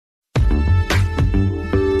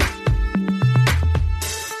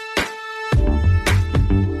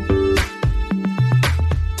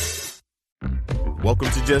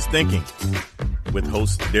Just Thinking with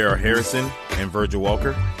hosts Daryl Harrison and Virgil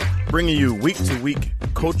Walker, bringing you week-to-week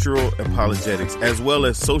cultural apologetics as well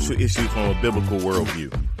as social issues from a biblical worldview.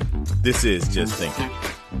 This is Just Thinking.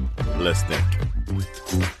 Let's think.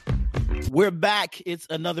 We're back. It's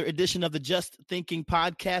another edition of the Just Thinking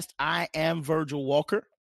podcast. I am Virgil Walker.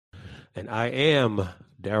 And I am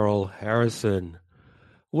Daryl Harrison.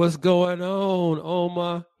 What's going on,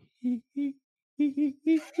 Oma?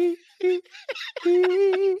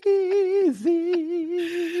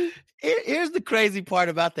 Here's the crazy part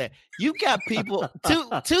about that. You got people,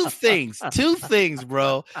 two things,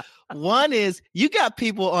 bro. One is you got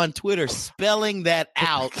people on Twitter spelling that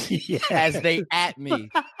out as they at me.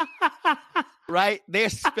 Right? They're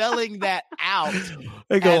spelling that out.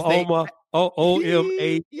 They go Oma,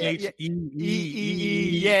 O-M-A-H-E-E-E.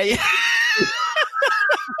 Yeah.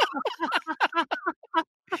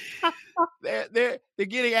 They're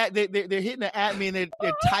getting at they're hitting it at me and they're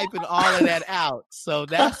typing all of that out. So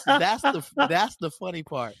that's the funny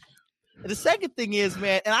part. And the second thing is,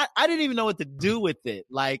 man, and I didn't even know what to do with it.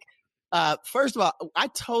 Like, first of all, I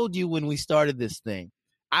told you when we started this thing,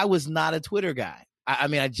 I was not a Twitter guy. I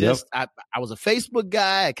was a Facebook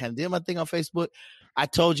guy. I kind of did my thing on Facebook. I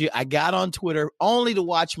told you I got on Twitter only to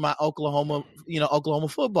watch my Oklahoma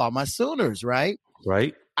football, my Sooners, right?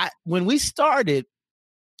 Right. When we started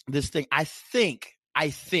this thing, I think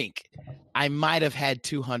I might have had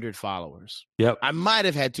 200 followers. Yep. I might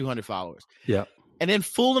have had 200 followers. Yep. And then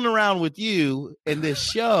fooling around with you in this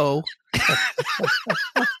show.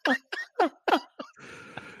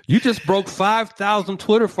 You just broke 5,000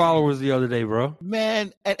 Twitter followers the other day, bro.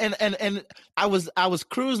 Man, and I was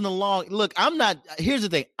cruising along. Look, here's the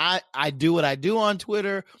thing. I do what I do on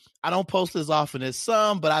Twitter. I don't post as often as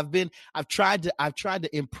some, but I've tried to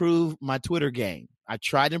improve my Twitter game. I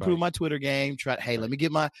tried to improve my Twitter game. Hey, let me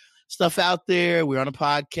get my stuff out there. We're on a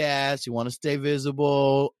podcast. You want to stay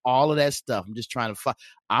visible, all of that stuff. I'm just trying to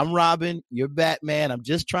I'm Robin, you're Batman. I'm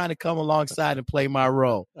just trying to come alongside and play my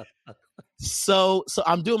role. So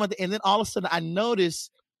I'm doing my thing. And then all of a sudden I noticed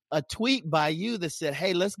a tweet by you that said,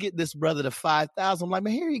 hey, let's get this brother to 5,000. I'm like,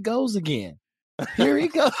 man, here he goes again. Here he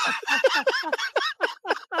goes.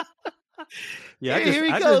 Here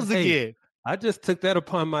he goes again. I just took that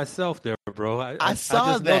upon myself there, bro. I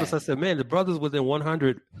saw that. Noticed, I said, man, the brother's within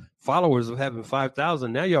 100 followers of having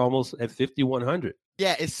 5,000. Now you're almost at 5,100.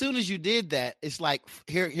 Yeah, as soon as you did that, it's like,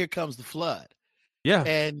 here comes the flood. Yeah.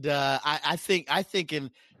 And I think in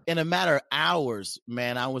a matter of hours,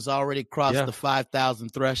 man, I was already crossed the 5,000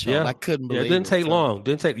 threshold. Yeah. I couldn't believe it. It didn't take long.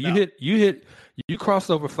 You crossed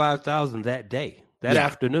over 5,000 that day,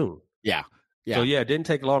 afternoon. Yeah. Yeah. So, it didn't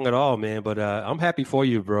take long at all, man. But I'm happy for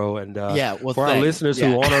you, bro. And for our listeners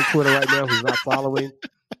who aren't on Twitter right now, who's not following,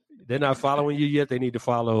 they're not following you yet. They need to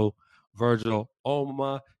follow Virgil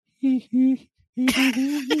Oma.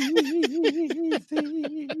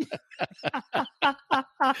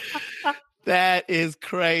 That is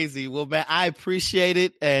crazy. Well, man, I appreciate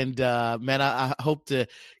it. And, man, I hope to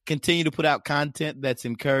continue to put out content that's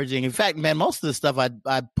encouraging. In fact, man, most of the stuff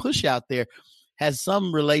I push out there has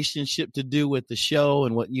some relationship to do with the show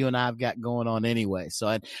and what you and I have got going on anyway. So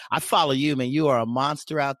I follow you, man. You are a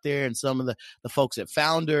monster out there. And some of the folks at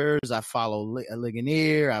Founders, I follow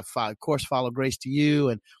Ligonier. I follow Grace to You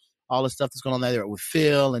and all the stuff that's going on there with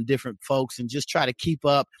Phil and different folks, and just try to keep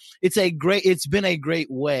up. It's been a great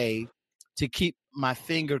way to keep my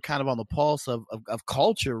finger kind of on the pulse of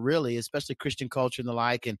culture, really, especially Christian culture and the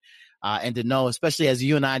like, and to know, especially as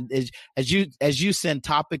you and I, as you send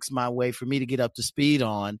topics my way for me to get up to speed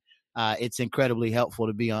on, it's incredibly helpful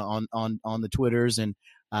to be on the Twitters and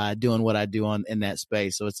doing what I do in that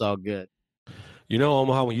space. So it's all good. You know,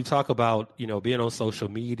 Omaha, when you talk about, being on social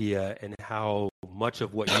media and how much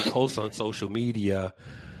of what you post on social media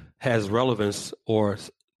has relevance or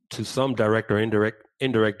to some direct or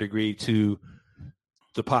indirect degree to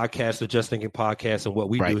the podcast, the Just Thinking podcast, and what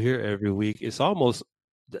we do here every week, it's almost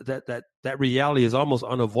that reality is almost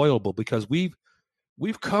unavoidable, because we've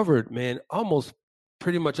covered, man, almost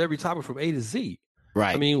pretty much every topic from A to Z.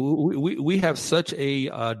 Right. I mean, we have such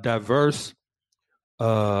a diverse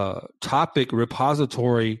topic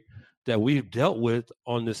repository that we've dealt with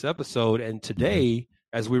on this episode. And today,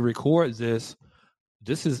 as we record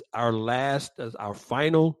this is our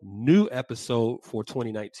final new episode for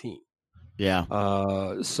 2019. Yeah.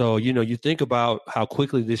 So, you think about how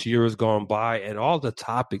quickly this year has gone by and all the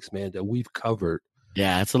topics, man, that we've covered.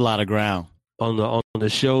 Yeah, it's a lot of ground on the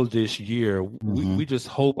show this year. Mm-hmm. We just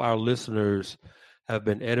hope our listeners have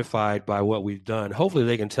been edified by what we've done. Hopefully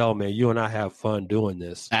they can tell, man, you and I have fun doing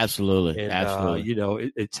this. Absolutely. And,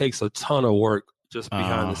 absolutely. It takes a ton of work just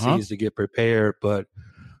behind the scenes to get prepared, but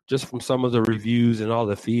just from some of the reviews and all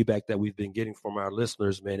the feedback that we've been getting from our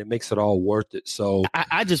listeners, man, it makes it all worth it. So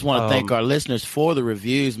I just want to thank our listeners for the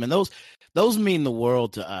reviews, man. Those mean the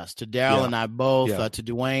world to us, to Daryl and I both, to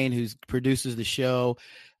Dwayne, who produces the show.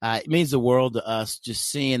 It means the world to us just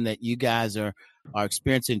seeing that you guys are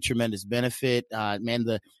experiencing tremendous benefit. Man,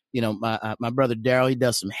 my brother Daryl, he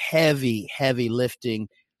does some heavy lifting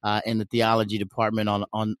in the theology department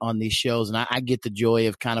on these shows, and I get the joy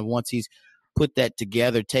of kind of once he's put that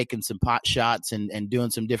together, taking some pot shots and doing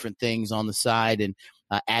some different things on the side and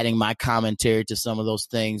adding my commentary to some of those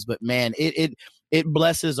things. But man, it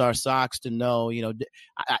blesses our socks to know,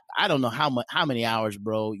 I don't know how many hours,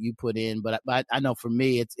 bro, you put in, but I know for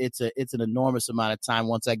me, it's an enormous amount of time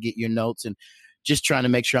once I get your notes and just trying to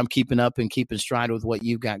make sure I'm keeping up and keeping stride with what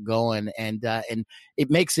you've got going. And it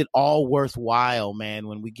makes it all worthwhile, man,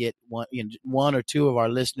 when we get one or two of our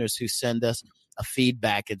listeners who send us a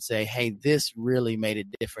feedback and say, hey, this really made a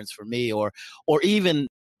difference for me, or even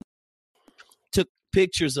took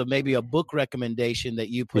pictures of maybe a book recommendation that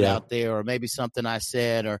you put out there, or maybe something I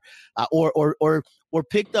said, or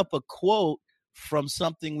picked up a quote from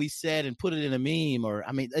something we said and put it in a meme, or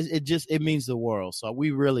it means the world. So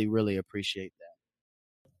we really, really appreciate that.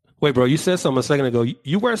 Wait, bro, you said something a second ago.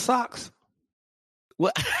 You wear socks?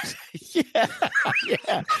 What? yeah,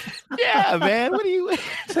 man. What do you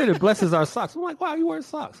say? It blesses our socks. I'm like, wow, you wear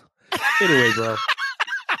socks. Anyway, bro,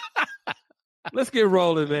 let's get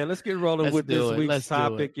rolling, man. Let's get rolling with this week's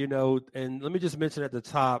topic. And let me just mention at the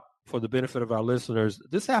top, for the benefit of our listeners,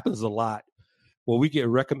 this happens a lot where we get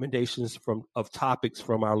recommendations of topics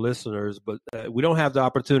from our listeners, but we don't have the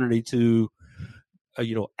opportunity to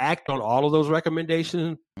act on all of those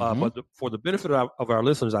recommendations. But for the benefit of our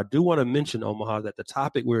listeners, I do want to mention, Omaha, that the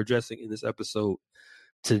topic we're addressing in this episode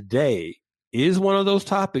today is one of those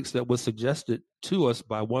topics that was suggested to us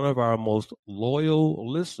by one of our most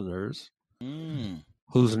loyal listeners,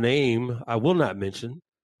 whose name I will not mention,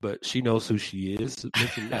 but she knows who she is.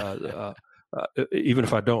 Even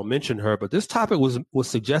if I don't mention her, but this topic was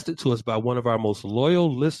suggested to us by one of our most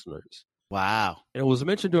loyal listeners. Wow. And it was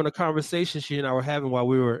mentioned during a conversation she and I were having while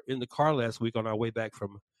we were in the car last week on our way back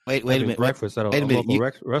from wait a minute, breakfast at a local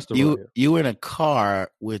restaurant. You were in a car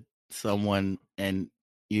with someone and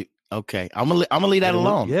you, okay. I'm gonna leave that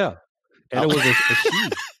alone. Yeah. And it was a she.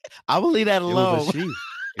 I'm gonna leave that alone.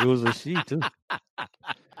 It was a she too.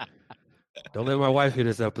 Don't let my wife hear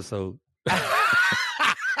this episode.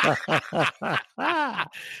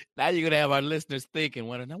 Now you're gonna have our listeners thinking,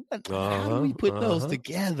 how do we put those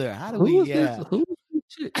together? How do we?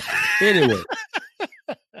 Anyway,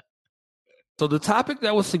 so the topic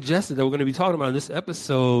that was suggested that we're going to be talking about in this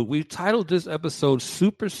episode, we titled this episode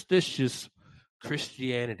 "Superstitious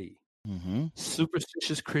Christianity."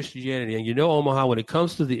 Superstitious Christianity, and Omaha, when it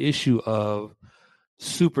comes to the issue of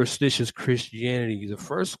superstitious Christianity, the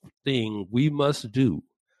first thing we must do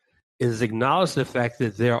is acknowledge the fact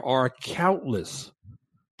that there are countless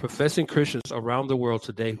professing Christians around the world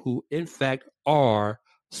today who, in fact, are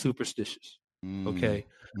superstitious. Okay?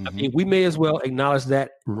 I mean, we may as well acknowledge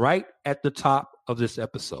that right at the top of this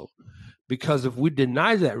episode, because if we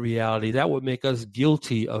deny that reality, that would make us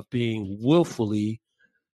guilty of being willfully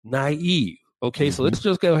naive. Okay? So let's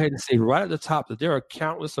just go ahead and say right at the top that there are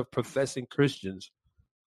countless of professing Christians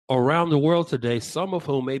around the world today, some of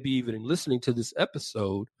whom may be even listening to this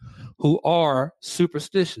episode, who are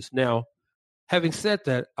superstitious. Now, having said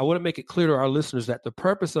that, I want to make it clear to our listeners that the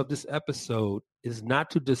purpose of this episode is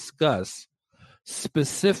not to discuss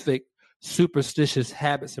specific superstitious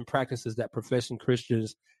habits and practices that professing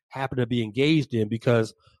Christians happen to be engaged in,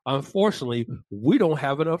 because unfortunately, we don't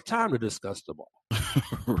have enough time to discuss them all.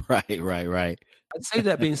 Right. I'd say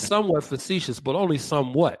that being somewhat facetious, but only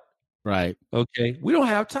somewhat. Right. Okay. We don't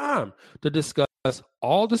have time to discuss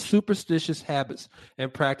all the superstitious habits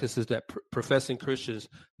and practices that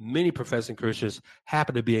many professing Christians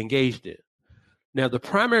happen to be engaged in. Now, the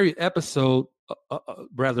primary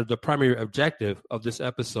objective of this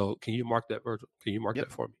episode, can you mark that, Virgil? Can you mark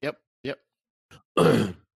that for me? Yep.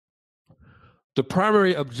 The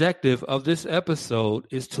primary objective of this episode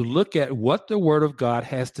is to look at what the Word of God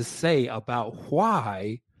has to say about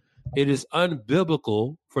why it is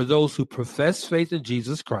unbiblical for those who profess faith in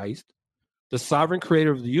Jesus Christ, the sovereign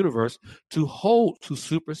creator of the universe, to hold to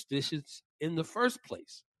superstitions in the first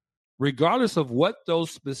place, regardless of what those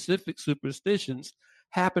specific superstitions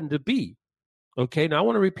happen to be. Okay, now I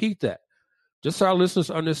want to repeat that, just so our listeners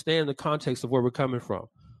understand the context of where we're coming from.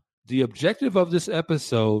 The objective of this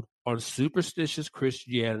episode on superstitious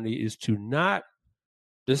Christianity is to not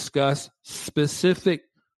discuss specific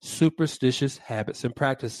superstitious habits and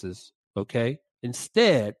practices, okay?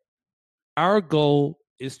 Instead, our goal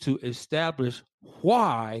is to establish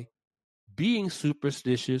why being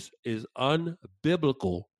superstitious is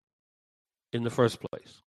unbiblical in the first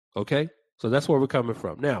place. Okay? So that's where we're coming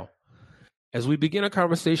from. Now, as we begin a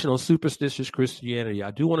conversation on superstitious Christianity,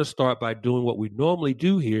 I do want to start by doing what we normally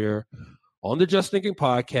do here on the Just Thinking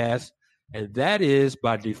podcast, and that is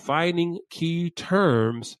by defining key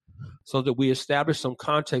terms so that we establish some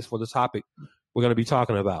context for the topic we're going to be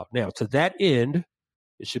talking about. Now, to that end,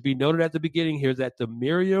 it should be noted at the beginning here that the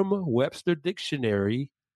Merriam-Webster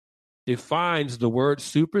Dictionary defines the word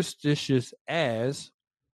superstitious as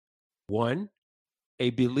 1, a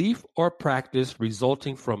belief or practice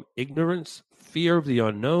resulting from ignorance, fear of the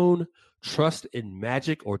unknown, trust in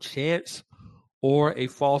magic or chance, or a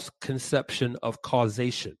false conception of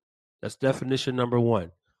causation. That's definition number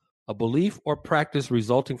 1. A belief or practice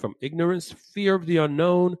resulting from ignorance, fear of the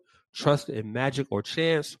unknown, trust in magic or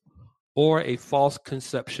chance, or a false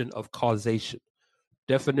conception of causation.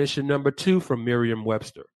 Definition number 2 from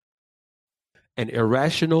Merriam-Webster. An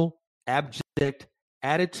irrational, abject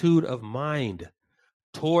attitude of mind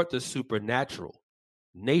toward the supernatural,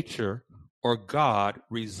 nature, or God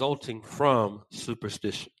resulting from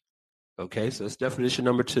superstition. Okay, so that's definition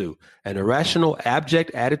number 2. An irrational,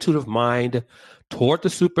 abject attitude of mind toward the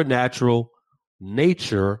supernatural,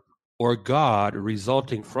 nature, or God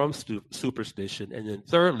resulting from superstition. And then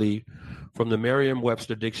thirdly, from the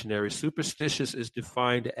Merriam-Webster Dictionary, superstitious is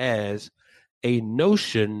defined as a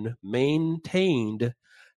notion maintained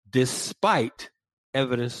despite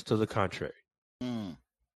evidence to the contrary.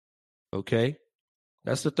 Okay,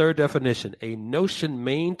 that's the third definition. A notion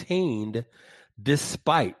maintained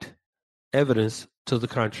despite evidence to the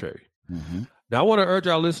contrary. Mm-hmm. Now, I want to urge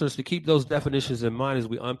our listeners to keep those definitions in mind as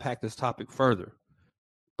we unpack this topic further.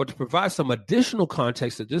 But to provide some additional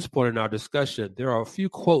context at this point in our discussion, there are a few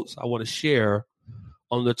quotes I want to share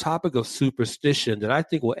on the topic of superstition that I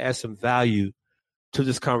think will add some value to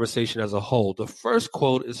this conversation as a whole. The first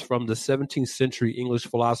quote is from the 17th century English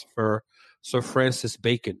philosopher Sir Francis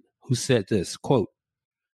Bacon, who said this, quote,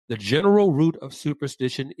 "The general root of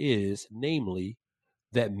superstition is, namely,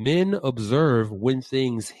 that men observe when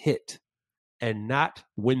things hit and not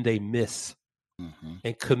when they miss,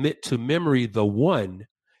 and commit to memory the one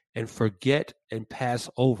and forget and pass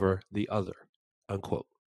over the other," unquote.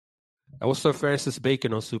 That was Sir Francis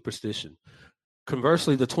Bacon on superstition.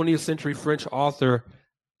 Conversely, the 20th century French author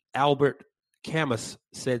Albert Camus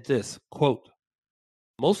said this, quote,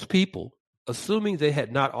 "Most people, assuming they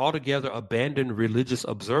had not altogether abandoned religious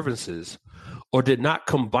observances or did not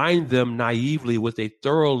combine them naively with a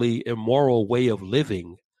thoroughly immoral way of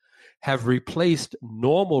living, have replaced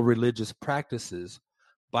normal religious practices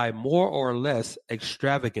by more or less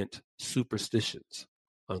extravagant superstitions,"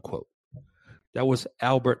 unquote. That was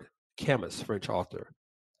Albert Camus, French author.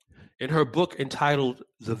 In her book entitled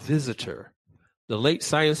The Visitor, the late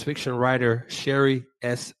science fiction writer Sherry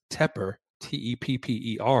S. Tepper,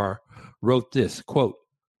 Tepper, wrote this, quote,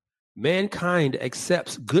 "Mankind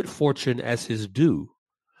accepts good fortune as his due,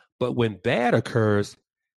 but when bad occurs,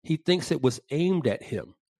 he thinks it was aimed at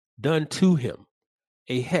him, done to him,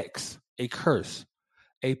 a hex, a curse,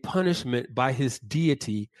 a punishment by his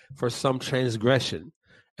deity for some transgression,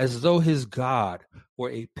 as though his God were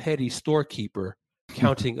a petty storekeeper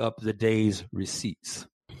counting up the day's receipts,"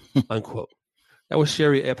 unquote. That was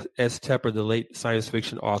Sherry S. Tepper, the late science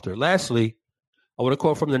fiction author. Lastly, I want to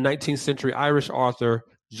quote from the 19th century Irish author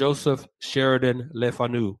Joseph Sheridan Le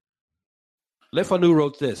Fanu. Le Fanu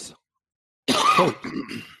wrote this, quote,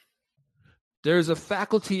 "There is a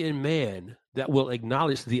faculty in man that will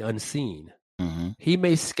acknowledge the unseen. He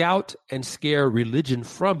may scout and scare religion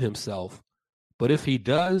from himself, but if he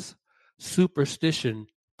does, superstition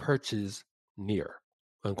perches near,"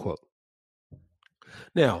 unquote.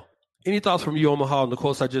 Now, any thoughts from you, Omaha, on the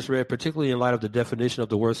quotes I just read, particularly in light of the definition of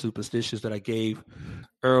the word superstitious that I gave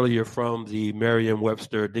earlier from the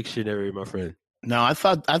Merriam-Webster Dictionary, my friend? No, I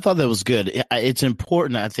thought that was good. It's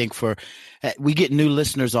important, I think, we get new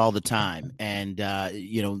listeners all the time, and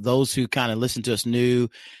those who kind of listen to us new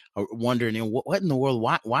are wondering, what in the world?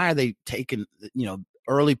 Why are they taking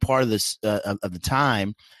early part of this of the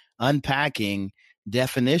time unpacking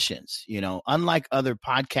definitions? Unlike other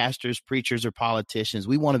podcasters, preachers, or politicians,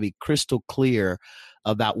 we want to be crystal clear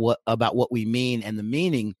about what we mean and the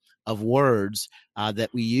meaning of words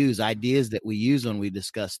that we use, ideas that we use when we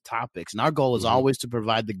discuss topics. And our goal is always to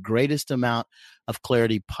provide the greatest amount of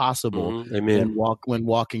clarity possible when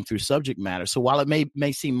walking through subject matter. So while it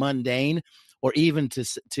may seem mundane or even to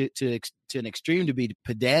an extreme to be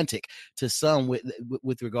pedantic to some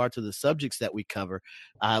with regard to the subjects that we cover.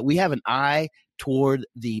 We have an eye toward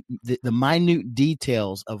the minute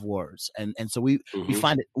details of words, and so we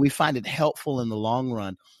find it helpful in the long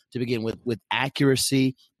run to begin with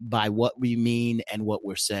accuracy by what we mean and what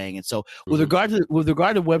we're saying. And so with regard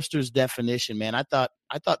to Webster's definition, man, I thought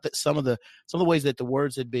that some of the ways that the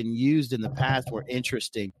words had been used in the past were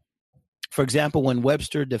interesting. For example, when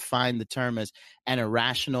Webster defined the term as an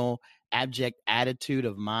irrational, abject attitude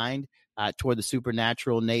of mind toward the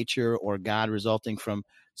supernatural nature or God resulting from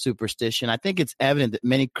superstition, I think it's evident that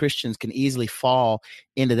many Christians can easily fall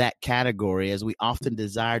into that category, as we often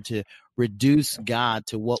desire to reduce God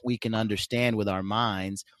to what we can understand with our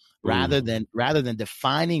minds, rather than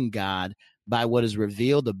defining God by what is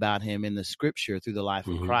revealed about him in the scripture through the life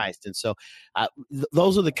of Christ. And so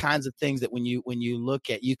those are the kinds of things that when you look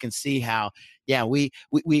at, you can see how, it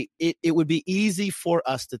would be easy for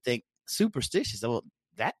us to think superstitious. Well,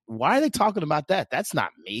 why are they talking about that? That's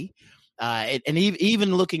not me. And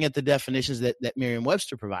even looking at the definitions that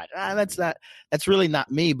Merriam-Webster provided, that's really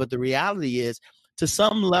not me. But the reality is, to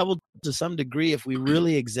some level, to some degree, if we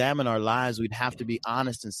really examine our lives, we'd have to be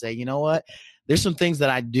honest and say, you know what, there's some things that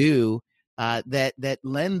I do that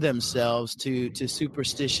lend themselves to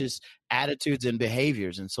superstitious attitudes and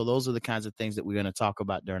behaviors. And so those are the kinds of things that we're going to talk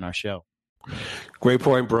about during our show. Great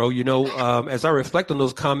point, bro. You know, as I reflect on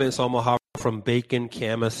those comments, Omaha, from Bacon,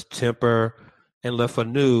 Camus, Temper, and Le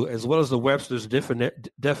Fanu, as well as the Webster's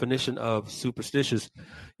definition of superstitious,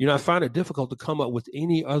 you know, I find it difficult to come up with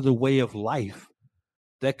any other way of life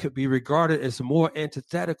that could be regarded as more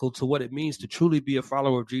antithetical to what it means to truly be a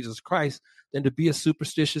follower of Jesus Christ than to be a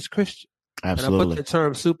superstitious Christian. Absolutely. And I put the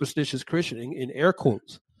term superstitious Christian in air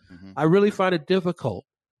quotes. I really find it difficult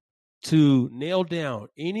to nail down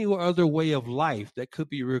any other way of life that could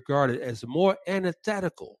be regarded as more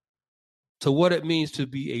antithetical to what it means to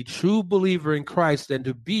be a true believer in Christ than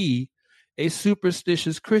to be a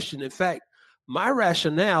superstitious Christian. In fact, my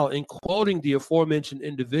rationale in quoting the aforementioned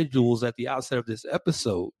individuals at the outset of this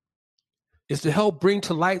episode is to help bring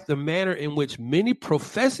to light the manner in which many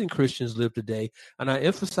professing Christians live today. And I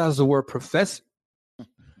emphasize the word professing.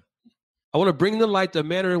 I want to bring to light the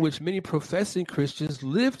manner in which many professing Christians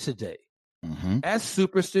live today as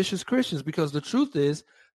superstitious Christians, because the truth is,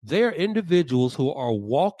 they're individuals who are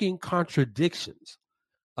walking contradictions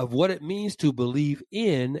of what it means to believe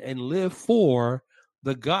in and live for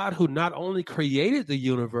the God who not only created the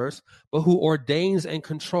universe, but who ordains and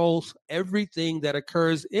controls everything that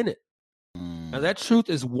occurs in it. Now, that truth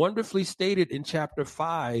is wonderfully stated in chapter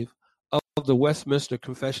 5 of the Westminster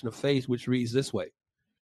Confession of Faith, which reads this way,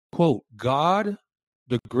 quote, God,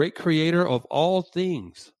 the great creator of all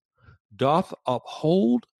things, doth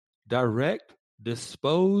uphold, direct,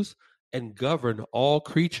 dispose, and govern all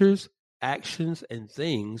creatures, actions, and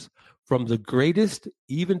things, from the greatest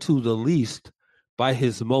even to the least, by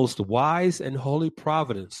his most wise and holy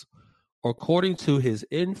providence, according to his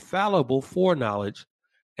infallible foreknowledge,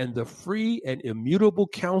 and the free and immutable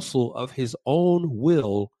counsel of his own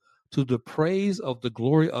will, to the praise of the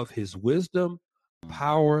glory of his wisdom,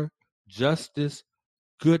 power, justice,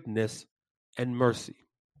 goodness, and mercy.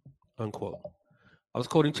 Unquote. I was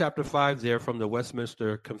quoting chapter 5 there from the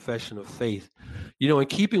Westminster Confession of Faith. You know, in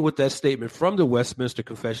keeping with that statement from the Westminster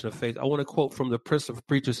Confession of Faith, I want to quote from the Prince of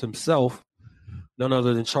Preachers himself, none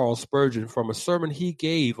other than Charles Spurgeon, from a sermon he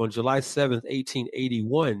gave on July 7th,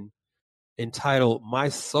 1881, entitled My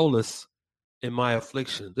Solace in My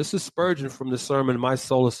Affliction. This is Spurgeon from the sermon My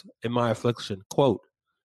Solace in My Affliction. Quote,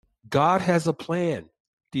 God has a plan.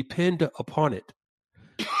 Depend upon it.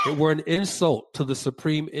 It were an insult to the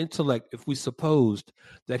supreme intellect if we supposed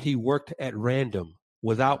that he worked at random,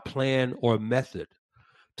 without plan or method.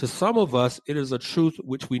 To some of us, it is a truth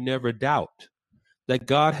which we never doubt, that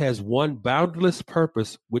God has one boundless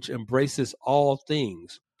purpose which embraces all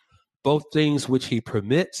things, both things which he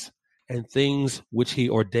permits and things which he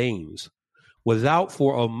ordains. Without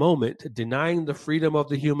for a moment denying the freedom of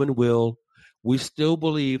the human will, we still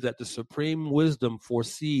believe that the supreme wisdom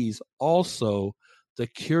foresees also the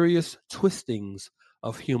curious twistings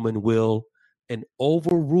of human will and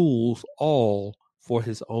overrules all for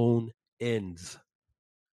his own ends.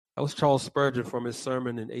 That was Charles Spurgeon from his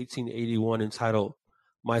sermon in 1881 entitled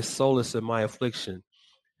My Solace in My Affliction.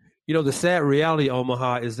 You know, the sad reality,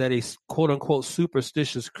 Omaha, is that a quote-unquote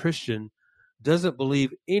superstitious Christian doesn't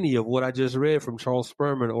believe any of what I just read from Charles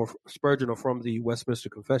Spurgeon or from the Westminster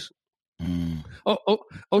Confession.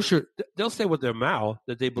 Sure. They'll say with their mouth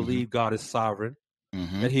that they believe God is sovereign,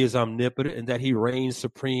 that he is omnipotent, and that he reigns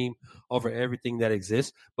supreme over everything that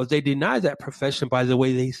exists. But they deny that profession by the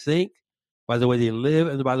way they think, by the way they live,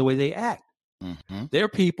 and by the way they act. Mm-hmm. They're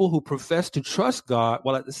people who profess to trust God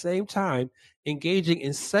while at the same time engaging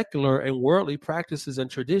in secular and worldly practices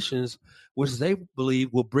and traditions, which they believe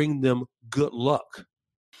will bring them good luck,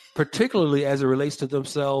 particularly as it relates to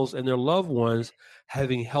themselves and their loved ones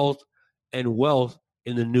having health and wealth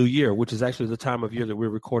in the new year, which is actually the time of year that we're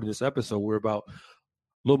recording this episode. We're about a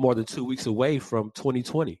little more than 2 weeks away from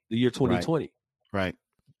 2020, the year 2020. Right.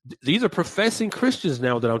 These are professing Christians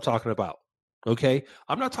now that I'm talking about. Okay.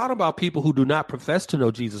 I'm not talking about people who do not profess to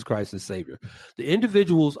know Jesus Christ as Savior. The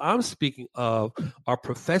individuals I'm speaking of are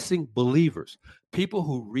professing believers, people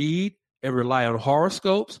who read and rely on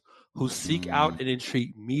horoscopes, who seek out and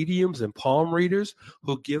entreat mediums and palm readers,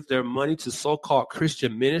 who give their money to so-called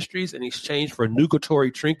Christian ministries in exchange for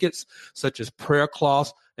nugatory trinkets such as prayer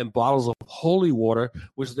cloths and bottles of holy water,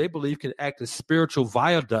 which they believe can act as spiritual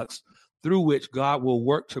viaducts through which God will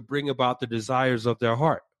work to bring about the desires of their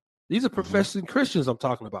heart. These are professing Christians I'm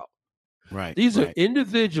talking about. Right. These are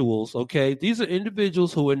individuals, okay? These are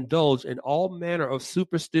individuals who indulge in all manner of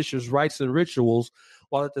superstitious rites and rituals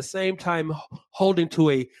while at the same time holding to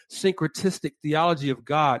a syncretistic theology of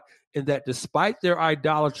God, in that despite their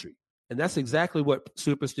idolatry, and that's exactly what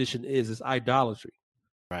superstition is idolatry.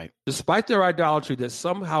 Right. Despite their idolatry, that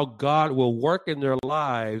somehow God will work in their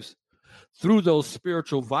lives through those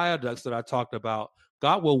spiritual viaducts that I talked about.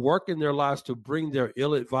 God will work in their lives to bring their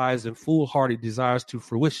ill-advised and foolhardy desires to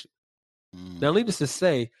fruition. Now, needless to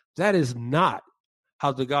say, that is not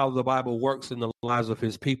how the God of the Bible works in the lives of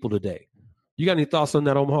his people today. You got any thoughts on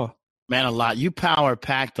that, Omaha? Man, a lot. You power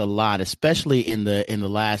packed a lot, especially in the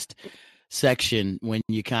last section when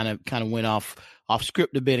you kind of went off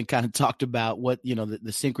script a bit and kind of talked about what, the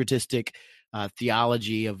syncretistic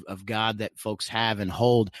theology of God that folks have and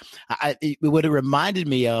hold. What it reminded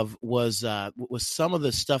me of was some of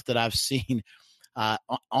the stuff that I've seen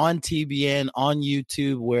on TBN, on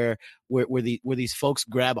YouTube, where these folks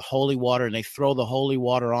grab holy water and they throw the holy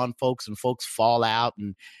water on folks, and folks fall out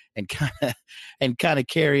and kind of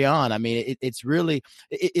carry on. I mean, it's really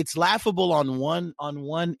it's laughable on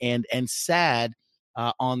one end and sad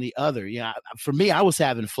on the other. For me, I was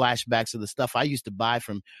having flashbacks of the stuff I used to buy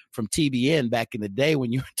from TBN back in the day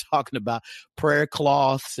when you were talking about prayer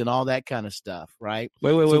cloths and all that kind of stuff, right?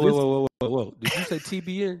 Wait. Did you say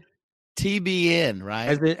TBN? TBN,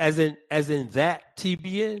 right? As in that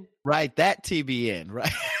TBN? Right, that TBN,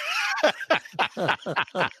 right?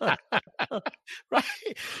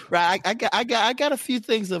 right. I got a few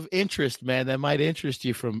things of interest, man, that might interest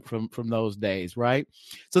you from those days, right?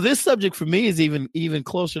 So this subject for me is even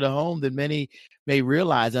closer to home than many may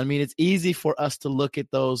realize. I mean, it's easy for us to look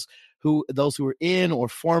at those who are in or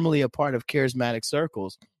formerly a part of charismatic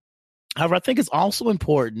circles. However, I think it's also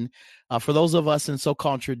important for those of us in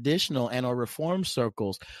so-called traditional and or reformed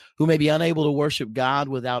circles who may be unable to worship God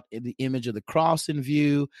without the image of the cross in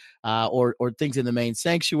view, or things in the main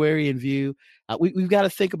sanctuary in view. We've got to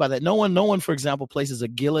think about that. No one, for example, places a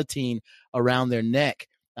guillotine around their neck,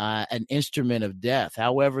 an instrument of death.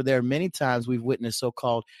 However, there are many times we've witnessed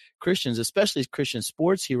so-called Christians, especially Christian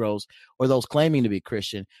sports heroes or those claiming to be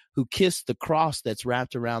Christian, who kiss the cross that's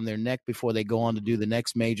wrapped around their neck before they go on to do the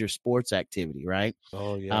next major sports activity, right?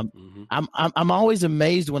 Oh, yeah. I'm always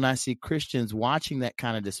amazed when I see Christians watching that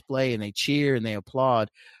kind of display, and they cheer and they applaud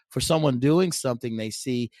for someone doing something they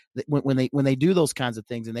see that when they do those kinds of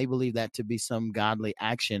things, and they believe that to be some godly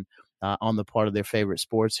action on the part of their favorite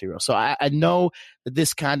sports hero. So I know that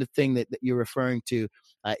this kind of thing that you're referring to,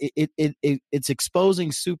 it's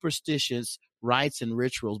exposing superstitious rites and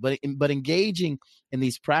rituals, but engaging in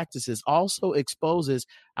these practices also exposes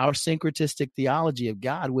our syncretistic theology of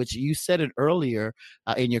God, which you said it earlier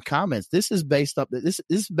in your comments. This is based up.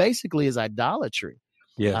 This basically is idolatry.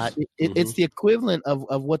 Yes. It's the equivalent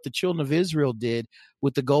of what the children of Israel did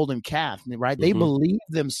with the golden calf, right? They believed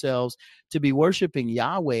themselves to be worshiping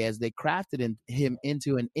Yahweh as they crafted him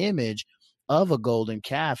into an image of a golden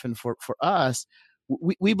calf. And for us,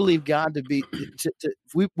 we believe God to be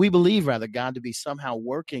we believe God to be somehow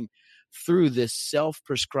working through this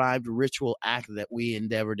self-prescribed ritual act that we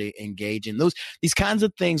endeavor to engage in. These kinds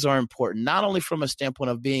of things are important, not only from a standpoint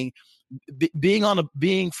of being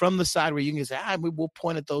from the side where you can say, we'll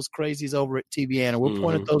point at those crazies over at TBN, or we'll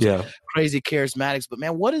point at those crazy charismatics. But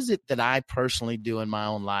man, what is it that I personally do in my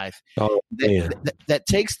own life that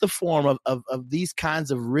takes the form of these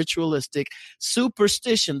kinds of ritualistic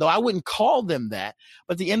superstition, though I wouldn't call them that.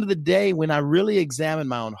 But at the end of the day, when I really examine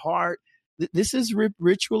my own heart, this is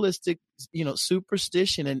ritualistic,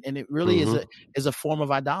 superstition, and it really is a form of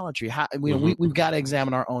idolatry. We've got to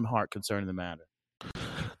examine our own heart concerning the matter.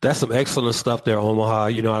 That's some excellent stuff there, Omaha.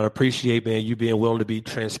 I appreciate, man, you being willing to be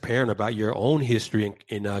transparent about your own history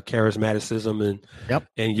in charismaticism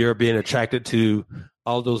and you're being attracted to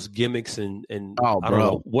all those gimmicks and I don't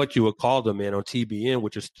know what you would call them, man, on TBN,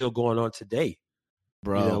 which are still going on today,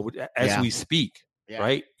 as we speak,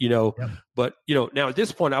 right? But, now at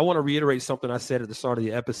this point, I want to reiterate something I said at the start of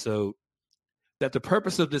the episode, that the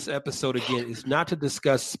purpose of this episode, again, is not to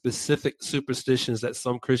discuss specific superstitions that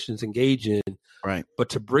some Christians engage in, right, but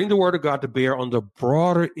to bring the word of God to bear on the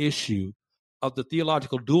broader issue of the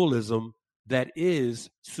theological dualism that is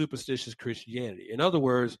superstitious Christianity. In other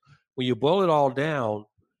words, when you boil it all down,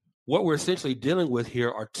 what we're essentially dealing with here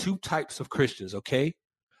are two types of Christians, okay?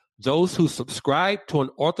 Those who subscribe to an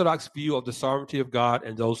orthodox view of the sovereignty of God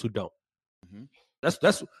and those who don't. Mm-hmm.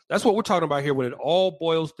 That's what we're talking about here when it all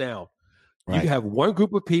boils down. Right. You have one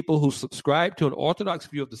group of people who subscribe to an orthodox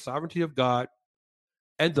view of the sovereignty of God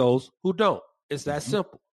and those who don't. It's that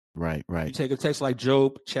simple. Right. You take a text like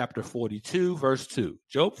Job chapter 42, verse 2.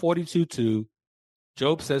 Job 42:2.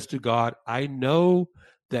 Job says to God, I know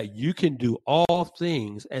that you can do all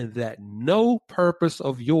things and that no purpose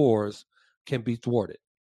of yours can be thwarted.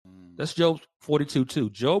 That's Job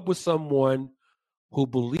 42:2. Job was someone who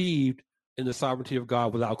believed in the sovereignty of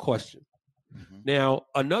God without question. Mm-hmm. Now,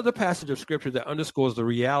 another passage of scripture that underscores the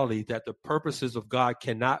reality that the purposes of God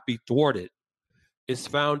cannot be thwarted is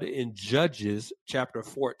found in Judges chapter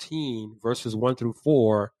 14, verses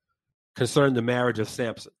 1-4, concerning the marriage of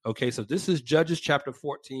Samson. Okay, so this is Judges chapter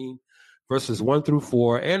 14, verses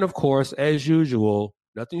 1-4. And of course, as usual,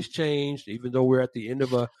 nothing's changed, even though we're at the end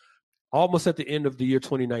of almost at the end of the year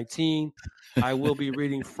 2019. I will be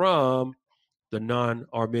reading from the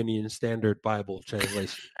non-Armenian Standard Bible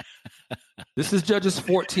translation. This is Judges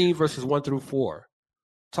 14, verses 1-4,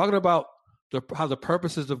 talking about how the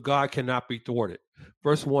purposes of God cannot be thwarted.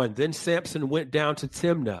 Verse 1, then Samson went down to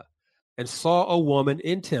Timnah and saw a woman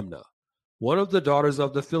in Timnah, one of the daughters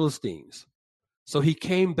of the Philistines. So he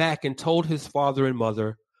came back and told his father and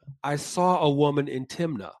mother, I saw a woman in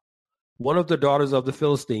Timnah, one of the daughters of the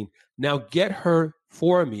Philistine. Now get her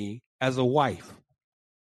for me as a wife.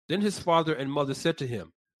 Then his father and mother said to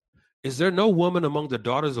him, is there no woman among the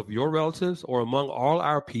daughters of your relatives or among all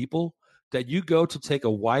our people that you go to take a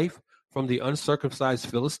wife from the uncircumcised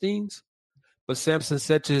Philistines? But Samson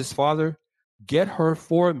said to his father, get her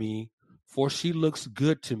for me, for she looks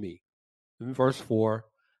good to me. In verse 4,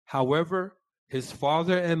 however, his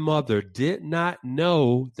father and mother did not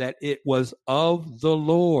know that it was of the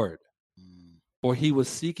Lord, for he was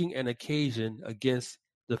seeking an occasion against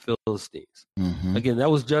the Philistines. Mm-hmm. Again, that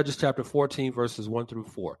was Judges chapter 14, verses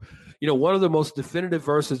 1-4. One of the most definitive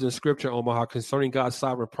verses in Scripture, Omaha, concerning God's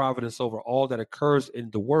sovereign providence over all that occurs in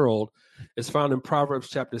the world is found in Proverbs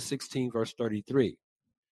chapter 16, verse 33.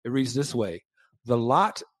 It reads this way, the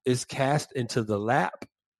lot is cast into the lap,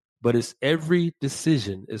 but its every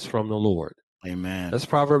decision is from the Lord. Amen. That's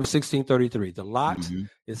Proverbs 16:33. The lot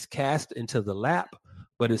is cast into the lap,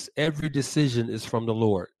 but its every decision is from the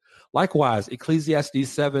Lord. Likewise, Ecclesiastes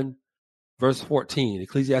 7, verse 14,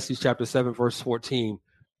 Ecclesiastes chapter 7, verse 14,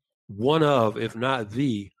 one of, if not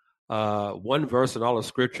the, one verse in all of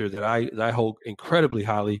Scripture that I hold incredibly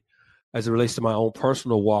highly as it relates to my own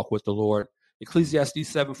personal walk with the Lord. Ecclesiastes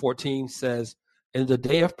 7:14 says, in the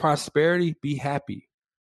day of prosperity, be happy.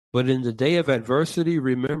 But in the day of adversity,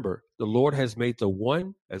 remember, the Lord has made the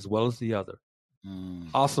one as well as the other.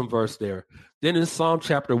 Awesome verse there. Then in Psalm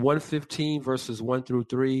chapter 115, verses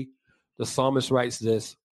 1-3, the psalmist writes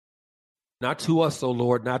this, not to us, O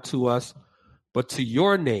Lord, not to us, but to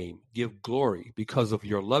your name give glory because of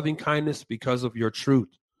your loving kindness, because of your truth.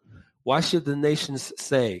 Why should the nations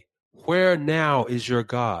say, where now is your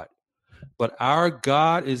God? But our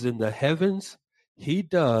God is in the heavens. He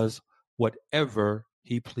does whatever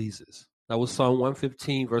he pleases. That was Psalm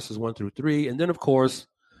 115, verses 1-3. And then, of course,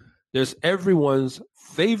 there's everyone's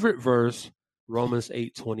favorite verse, Romans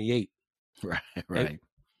 8:28. Right.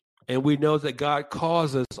 And we know that God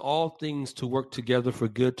causes all things to work together for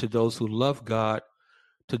good to those who love God,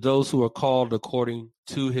 to those who are called according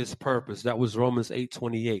to his purpose. That was Romans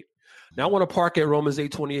 8:28. Now, I want to park at Romans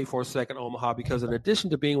 8:28 for a second, Omaha, because in addition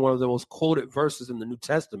to being one of the most quoted verses in the New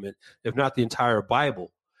Testament, if not the entire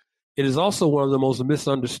Bible, it is also one of the most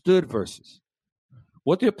misunderstood verses.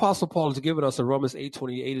 What the Apostle Paul has given us in Romans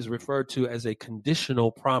 8:28 is referred to as a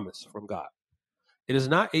conditional promise from God. It is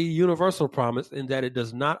not a universal promise in that it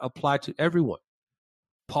does not apply to everyone.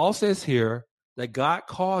 Paul says here that God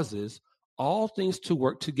causes all things to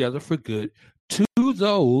work together for good to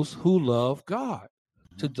those who love God,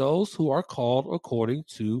 to those who are called according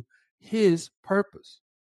to his purpose.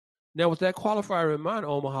 Now, with that qualifier in mind,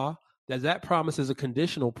 Omaha, that promise is a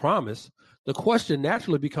conditional promise, the question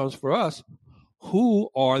naturally becomes for us, who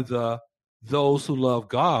are those who love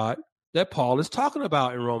God that Paul is talking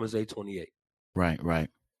about in Romans 8:28? Right.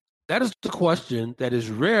 That is the question that is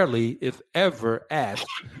rarely, if ever, asked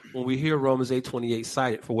when we hear Romans 8:28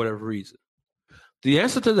 cited for whatever reason. The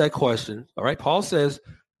answer to that question, all right, Paul says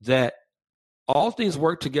that all things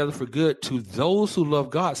work together for good to those who love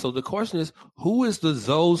God. So the question is, who is the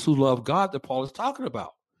those who love God that Paul is talking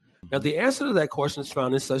about? Now, the answer to that question is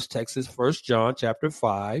found in such texts as 1 John chapter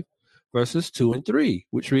 5, verses 2 and 3,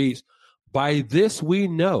 which reads, "By this we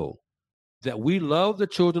know that we love the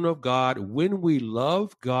children of God when we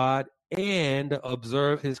love God and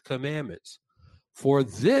observe his commandments. For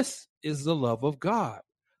this is the love of God,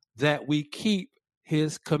 that we keep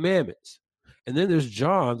his commandments." And then there's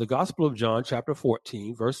John, the Gospel of John, chapter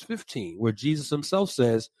 14, verse 15, where Jesus himself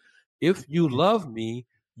says, "If you love me,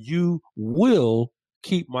 you will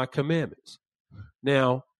keep my commandments."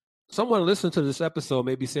 Now, someone listening to this episode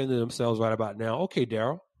may be saying to themselves right about now, "Okay,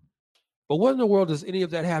 Daryl, but what in the world does any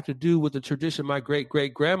of that have to do with the tradition my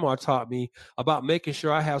great-great-grandma taught me about making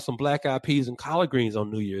sure I have some black-eyed peas and collard greens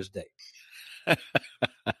on New Year's Day?"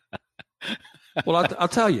 Well, I'll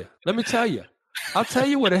tell you. Let me tell you. I'll tell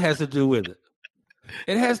you what it has to do with it.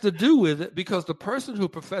 It has to do with it because the person who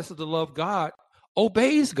professes to love God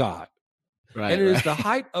obeys God. Right. And it is the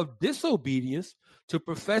height of disobedience to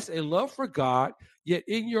profess a love for God, yet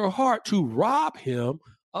in your heart to rob him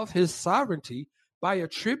of his sovereignty by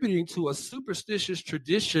attributing to a superstitious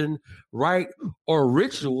tradition, rite, or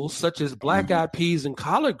ritual such as black-eyed peas and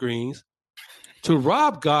collard greens, to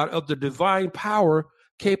rob God of the divine power,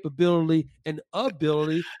 capability, and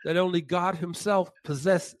ability that only God himself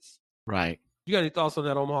possesses. Right. You got any thoughts on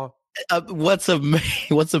that, Omaha? What's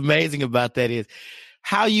amazing about that is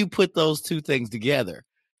how you put those two things together.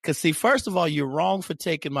 Because, see, first of all, you're wrong for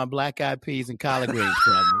taking my black-eyed peas and collard greens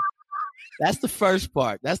from me. That's the first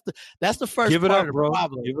part. That's the first Give it part up, of the bro.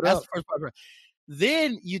 problem. Give it That's up. the first part.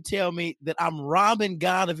 Then you tell me that I'm robbing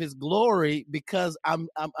God of his glory because I'm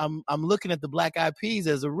looking at the black-eyed peas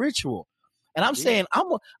as a ritual. And I'm saying I'm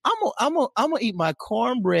gonna eat my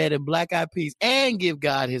cornbread and black-eyed peas and give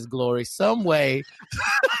God his glory some way.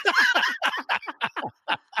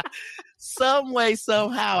 Some way,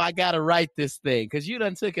 somehow, I gotta write this thing because you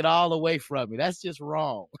done took it all away from me. That's just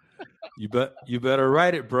wrong. You better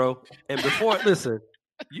write it, bro. And before, listen,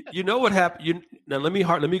 you know what happened. Now let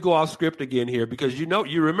me go off script again here because you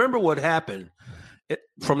remember what happened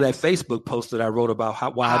from that Facebook post that I wrote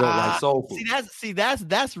about why I don't like soul food.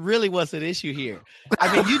 That's really what's at issue here.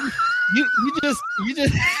 I mean,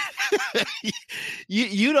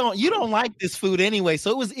 you don't like this food anyway, so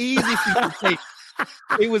it was easy for you to take.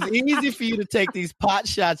 It was easy for you to take these pot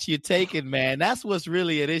shots you're taking, man. That's what's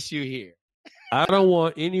really at issue here. I don't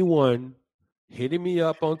want anyone hitting me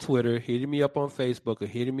up on Twitter, hitting me up on Facebook, or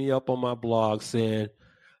hitting me up on my blog saying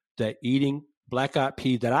that eating black-eyed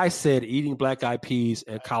peas, that I said eating black-eyed peas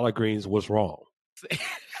and collard greens was wrong,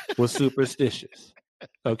 was superstitious.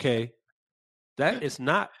 Okay? That is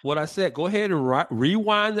not what I said. Go ahead and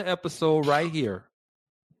rewind the episode right here.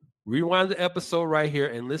 Rewind the episode right here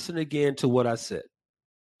and listen again to what I said.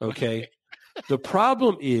 Okay? The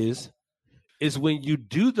problem is when you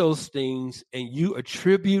do those things and you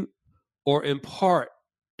attribute or impart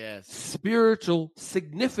spiritual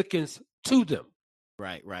significance to them.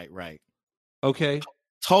 Right. Okay?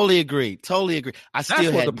 Totally agree. That's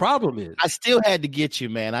what the problem is. I still had to get you,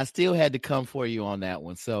 man. I still had to come for you on that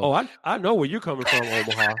one. So, I know where you're coming from,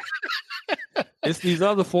 Omaha. It's these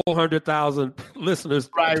other 400,000 listeners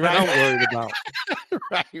that I'm worried about.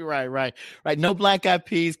 Right. No black-eyed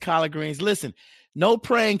peas, collard greens. Listen, no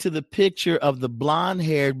praying to the picture of the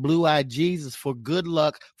blonde-haired, blue-eyed Jesus for good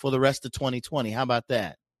luck for the rest of 2020. How about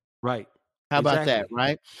that? Right. How about that?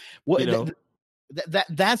 Right. Well,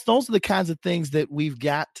 those are the kinds of things that we've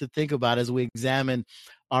got to think about as we examine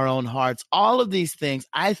our own hearts. All of these things,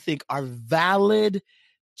 I think, are valid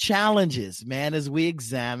challenges, man, as we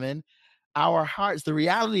examine our hearts. The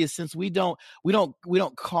reality is, since we don't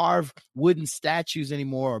carve wooden statues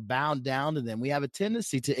anymore or bow down to them, we have a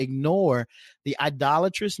tendency to ignore the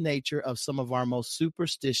idolatrous nature of some of our most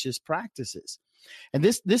superstitious practices. And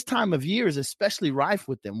this time of year is especially rife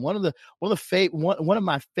with them. One of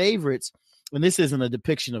my favorites, and this isn't a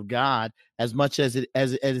depiction of God as much as it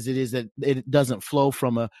is that it doesn't flow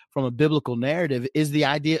from a biblical narrative, is the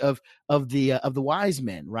idea of the wise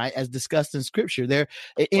men, right? As discussed in Scripture.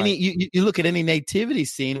 You look at any nativity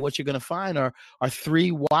scene, what you're going to find are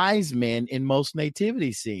three wise men in most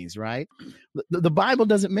nativity scenes, right? The Bible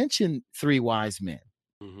doesn't mention three wise men.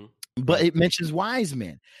 Mm-hmm. but it mentions wise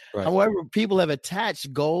men. Right. However, people have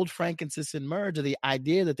attached gold, frankincense, and myrrh to the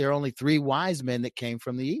idea that there are only 3 wise men that came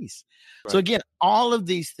from the east. Right. So again, all of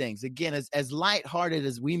these things, again, as lighthearted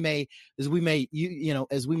as we may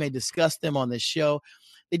discuss them on this show,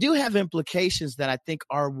 they do have implications that I think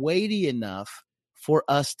are weighty enough for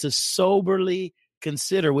us to soberly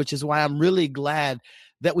consider, which is why I'm really glad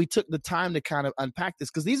that we took the time to kind of unpack this,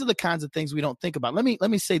 because these are the kinds of things we don't think about. Let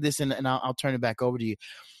me say this, and I'll turn it back over to you.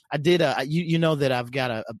 I did you know that I've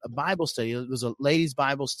got a Bible study. It was a ladies'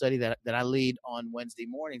 Bible study that I lead on Wednesday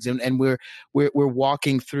mornings, and we're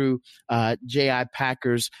walking through J.I.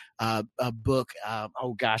 Packer's book.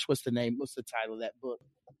 Oh gosh, what's the name? What's the title of that book?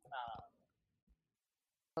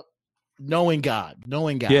 Knowing God.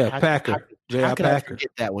 Yeah, Packer. How could I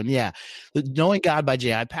forget that one? Yeah. Knowing God by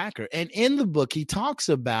J.I. Packer. And in the book, he talks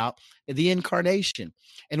about the incarnation.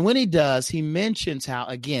 And when he does, he mentions how,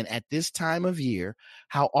 again, at this time of year,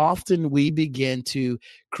 how often we begin to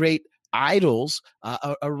create idols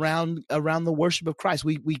around the worship of Christ.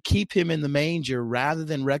 We keep him in the manger rather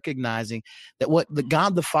than recognizing that what the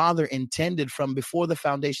God the Father intended from before the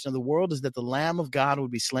foundation of the world is that the Lamb of God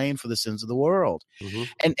would be slain for the sins of the world.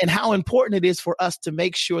 Mm-hmm. And how important it is for us to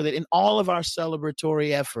make sure that in all of our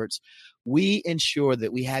celebratory efforts, we ensure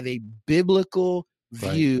that we have a biblical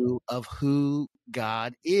view of who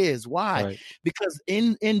God is. Why? Right. Because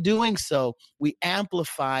in doing so, we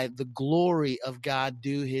amplify the glory of God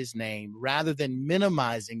due his name rather than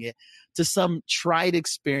minimizing it to some trite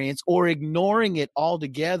experience or ignoring it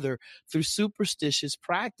altogether through superstitious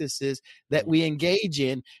practices that we engage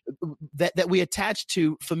in, that we attach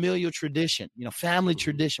to familial tradition, family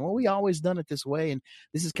tradition. Well, we always done it this way, and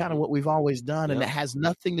this is kind of what we've always done, and it has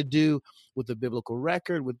nothing to do with the biblical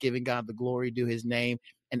record, with giving God the glory due his name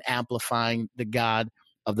and amplifying the God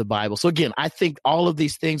of the Bible. So again, I think all of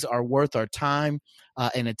these things are worth our time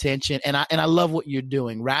and attention. And I love what you're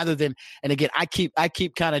doing rather than, and again, I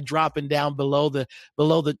keep kind of dropping down below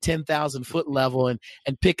the 10,000 foot level and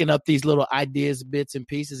picking up these little ideas, bits and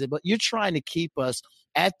pieces. But you're trying to keep us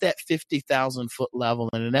at that 50,000 foot level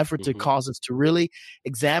in an effort to cause us to really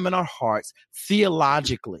examine our hearts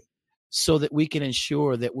theologically so that we can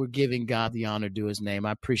ensure that we're giving God the honor due his name.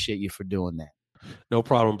 I appreciate you for doing that. No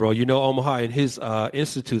problem, bro. Omaha and his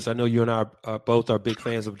institutes, I know you and I both are big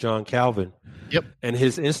fans of John Calvin. Yep. And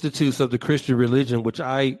his Institutes of the Christian Religion, which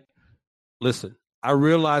I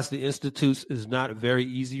realize the Institutes is not a very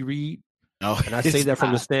easy read. No, and I say that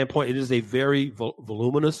from the standpoint, it is a very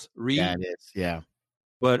voluminous read. Yeah, it is. Yeah.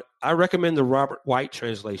 But I recommend the Robert White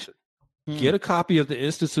translation. Get a copy of the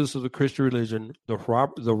Institutes of the Christian Religion, the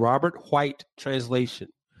Robert White translation,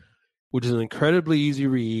 which is an incredibly easy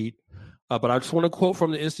read. But I just want to quote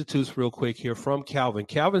from the Institutes real quick here from Calvin.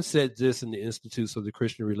 Calvin said this in the Institutes of the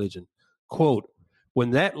Christian Religion, quote,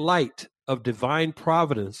 "When that light of divine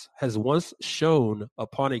providence has once shone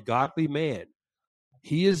upon a godly man,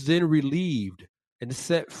 he is then relieved and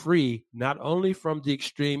set free not only from the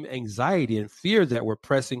extreme anxiety and fear that were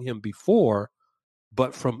pressing him before,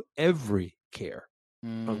 but from every care,"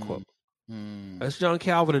 unquote. That's John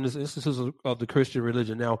Calvin in his Institutes of the Christian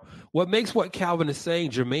Religion. Now, what makes what Calvin is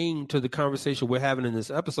saying germane to the conversation we're having in this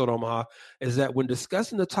episode, Omaha, is that when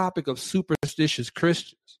discussing the topic of superstitious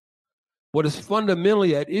Christians, what is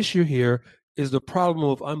fundamentally at issue here is the problem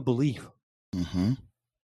of unbelief. Mm-hmm.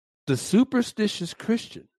 The superstitious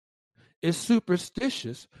Christian is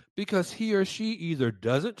superstitious because he or she either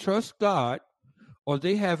doesn't trust God or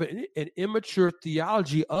they have an immature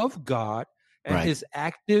theology of God and his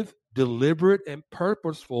active, deliberate, and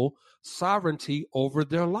purposeful sovereignty over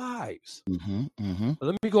their lives.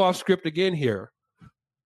 Let me go off script again here.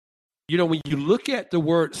 When you look at the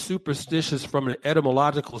word superstitious from an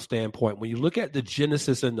etymological standpoint, when you look at the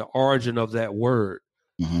genesis and the origin of that word,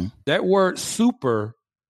 that word super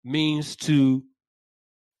means to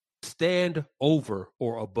stand over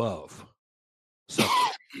or above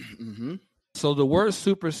something. So the word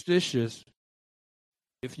superstitious,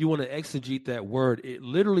 if you want to exegete that word, it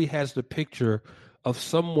literally has the picture of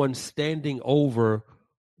someone standing over,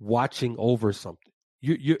 watching over something.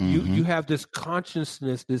 You have this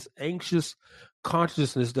consciousness, this anxious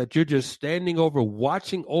consciousness that you're just standing over,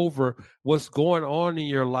 watching over what's going on in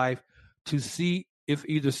your life to see if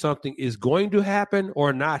either something is going to happen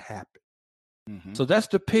or not happen. So that's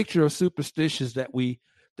the picture of superstitious that we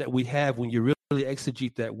have when you really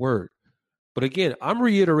exegete that word. But again, I'm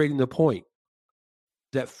reiterating the point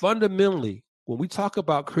that fundamentally, when we talk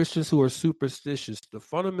about Christians who are superstitious, the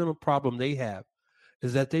fundamental problem they have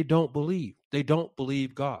is that they don't believe. They don't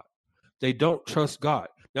believe God. They don't trust God.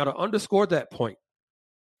 Now, to underscore that point,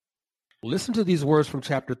 Listen to these words from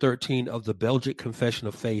chapter 13 of the Belgic Confession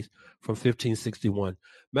of Faith from 1561.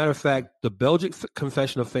 Matter of fact, the Belgic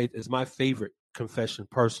Confession of Faith is my favorite confession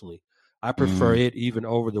personally. I prefer it even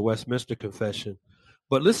over the Westminster Confession.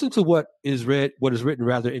 But listen to what is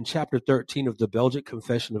written in chapter 13 of the Belgic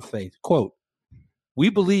Confession of Faith. Quote,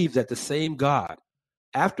 "We believe that the same God,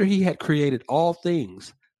 after he had created all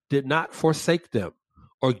things, did not forsake them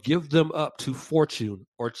or give them up to fortune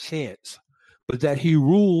or chance, but that he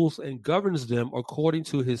rules and governs them according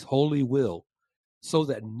to his holy will, so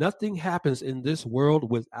that nothing happens in this world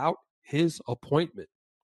without his appointment.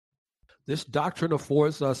 This doctrine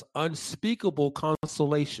affords us unspeakable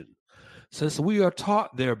consolation, since we are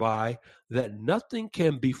taught thereby that nothing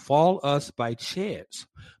can befall us by chance,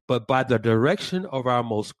 but by the direction of our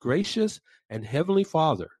most gracious and heavenly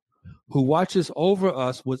Father, who watches over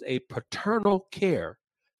us with a paternal care,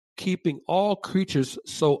 keeping all creatures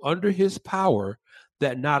so under his power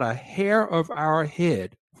that not a hair of our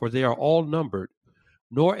head, for they are all numbered,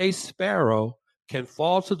 nor a sparrow can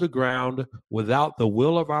fall to the ground without the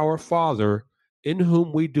will of our Father, in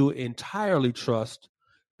whom we do entirely trust,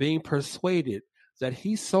 being persuaded that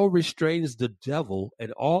he so restrains the devil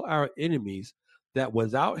and all our enemies that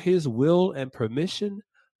without his will and permission,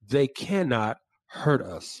 they cannot hurt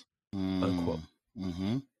us." Unquote.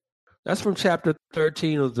 Mm-hmm. That's from chapter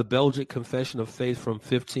 13 of the Belgic Confession of Faith from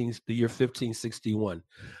the year 1561.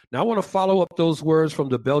 Now I want to follow up those words from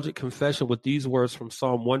the Belgic Confession with these words from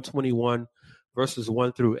Psalm 121, verses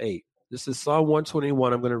 1 through 8. This is Psalm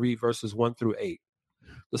 121. I'm going to read verses 1 through 8.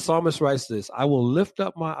 The psalmist writes this: "I will lift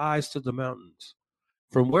up my eyes to the mountains.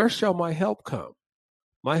 From where shall my help come?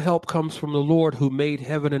 My help comes from the Lord who made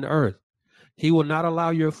heaven and earth. He will not allow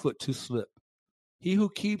your foot to slip. He who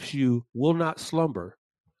keeps you will not slumber.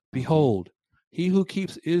 Behold, he who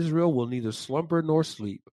keeps Israel will neither slumber nor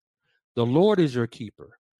sleep. The Lord is your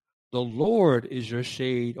keeper. The Lord is your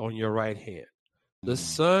shade on your right hand. The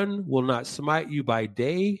sun will not smite you by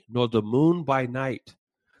day, nor the moon by night.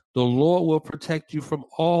 The Lord will protect you from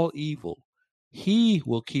all evil. He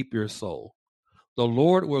will keep your soul. The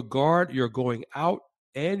Lord will guard your going out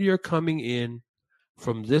and your coming in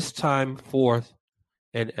from this time forth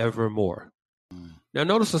and evermore." Now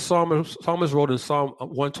notice the psalmist wrote in Psalm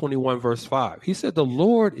 121, verse 5. He said, "The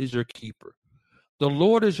Lord is your keeper. The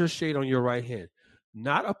Lord is your shade on your right hand."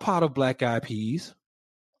 Not a pot of black-eyed peas,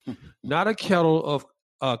 not a kettle of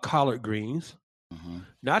collard greens,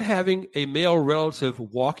 not having a male relative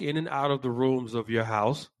walk in and out of the rooms of your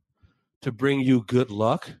house to bring you good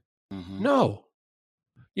luck. No.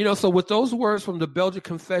 So with those words from the Belgic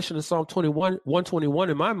Confession in Psalm 121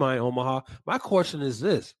 in my mind, Omaha, my question is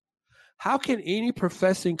this: how can any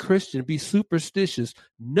professing Christian be superstitious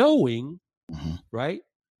knowing, right,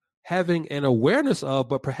 having an awareness of,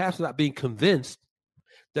 but perhaps not being convinced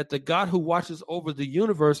that the God who watches over the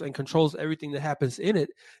universe and controls everything that happens in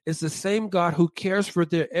it is the same God who cares for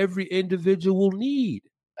their every individual need?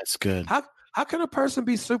 That's good. How can a person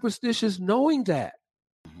be superstitious knowing that?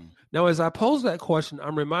 Now, as I pose that question,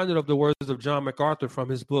 I'm reminded of the words of John MacArthur from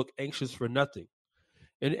his book, Anxious for Nothing.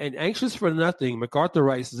 And Anxious for Nothing, MacArthur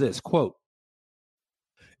writes this, quote,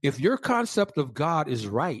 "If your concept of God is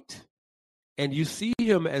right, and you see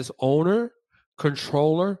him as owner,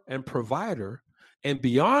 controller, and provider, and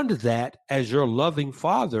beyond that as your loving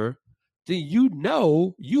Father, then you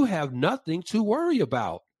know you have nothing to worry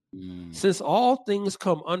about. Since all things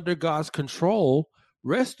come under God's control,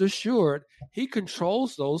 rest assured he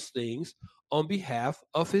controls those things on behalf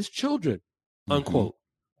of his children." Unquote.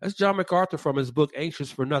 That's John MacArthur from his book, Anxious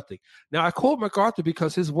for Nothing. Now, I quote MacArthur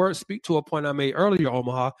because his words speak to a point I made earlier,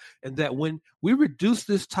 Omaha, and that when we reduce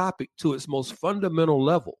this topic to its most fundamental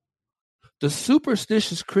level, the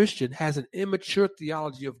superstitious Christian has an immature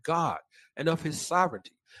theology of God and of his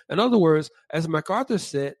sovereignty. In other words, as MacArthur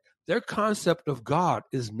said, their concept of God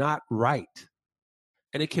is not right.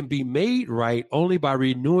 And it can be made right only by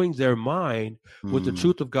renewing their mind with the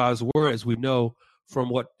truth of God's word, as we know from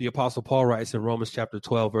what the Apostle Paul writes in Romans chapter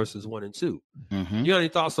 12, verses 1 and 2. You got any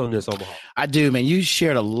thoughts on this, Omaha? I do, man. You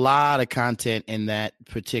shared a lot of content in that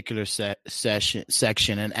particular section.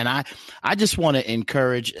 And I just want to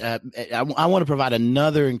encourage, I want to provide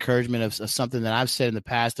another encouragement of something that I've said in the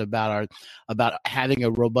past about having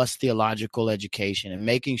a robust theological education and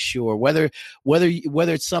making sure whether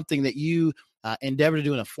it's something that you endeavor to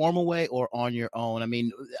do in a formal way or on your own. I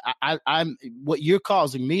mean, I'm what you're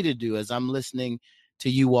causing me to do as I'm listening to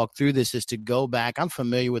you walk through this is to go back. I'm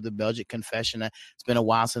familiar with the Belgic Confession. It's been a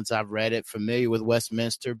while since I've read it. Familiar with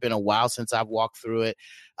Westminster. Been a while since I've walked through it.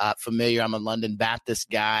 Familiar. I'm a London Baptist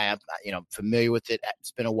guy. I'm familiar with it.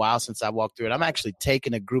 It's been a while since I walked through it. I'm actually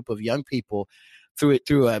taking a group of young people through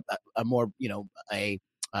a more, a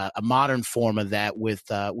modern form of that with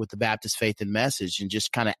the Baptist Faith and Message, and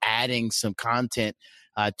just kind of adding some content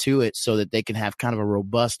to it so that they can have kind of a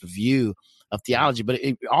robust view of theology. But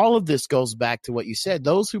all of this goes back to what you said.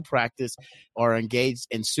 Those who practice or engaged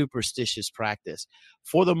in superstitious practice,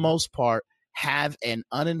 for the most part, have an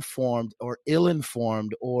uninformed or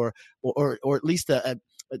ill-informed or at least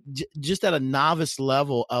just at a novice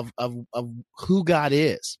level of who God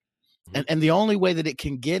is. And the only way that it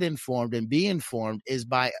can get informed and be informed is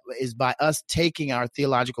by us taking our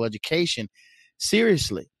theological education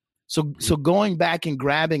seriously. So going back and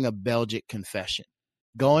grabbing a Belgic confession,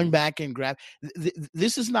 going back and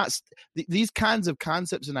this is not these kinds of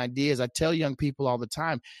concepts and ideas. I tell young people all the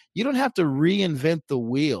time, you don't have to reinvent the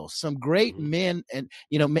wheel. Some great men and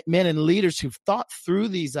men and leaders who've thought through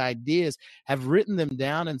these ideas have written them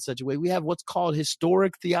down in such a way. We have what's called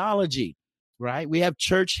historic theology. Right? We have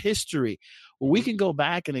church history where we can go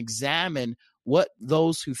back and examine what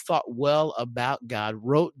those who thought well about God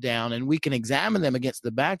wrote down, and we can examine them against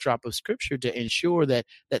the backdrop of Scripture to ensure that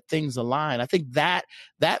things align. I think that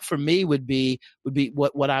for me would be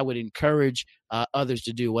what I would encourage others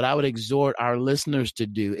to do. What I would exhort our listeners to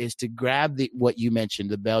do is to grab what you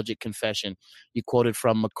mentioned, the Belgic Confession. You quoted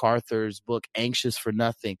from MacArthur's book, Anxious for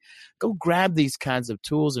Nothing. Go grab these kinds of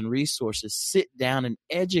tools and resources, sit down and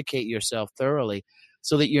educate yourself thoroughly,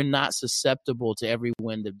 so that you're not susceptible to every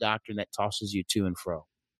wind of doctrine that tosses you to and fro.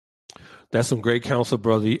 That's some great counsel,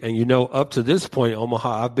 brother. And, up to this point,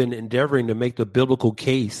 Omaha, I've been endeavoring to make the biblical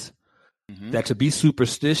case that to be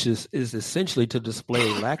superstitious is essentially to display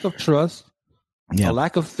a lack of trust, a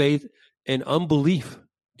lack of faith, and unbelief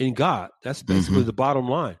in God. That's basically the bottom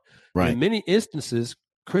line. Right. In many instances,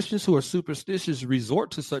 Christians who are superstitious resort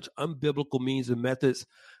to such unbiblical means and methods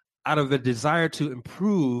out of a desire to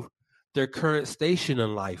improve their current station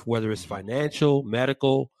in life, whether it's financial,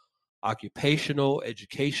 medical, occupational,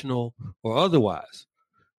 educational, or otherwise.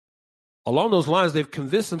 Along those lines, they've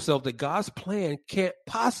convinced themselves that God's plan can't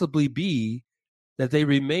possibly be that they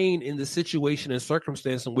remain in the situation and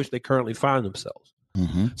circumstance in which they currently find themselves.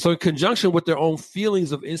 So in conjunction with their own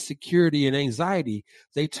feelings of insecurity and anxiety,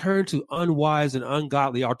 they turn to unwise and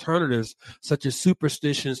ungodly alternatives such as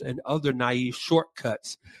superstitions and other naive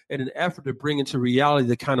shortcuts in an effort to bring into reality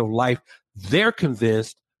the kind of life they're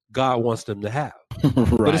convinced God wants them to have.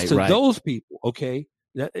 But it's to those people, okay,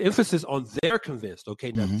 that emphasis on they're convinced,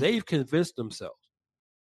 okay, now they've convinced themselves.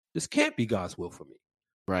 This can't be God's will for me.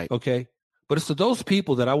 Right. Okay. But it's to those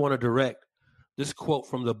people that I want to direct this quote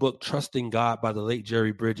from the book Trusting God by the late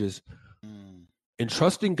Jerry Bridges. In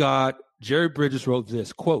Trusting God, Jerry Bridges wrote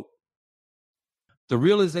this, quote, "The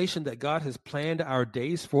realization that God has planned our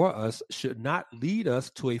days for us should not lead us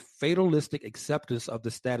to a fatalistic acceptance of the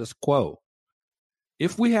status quo.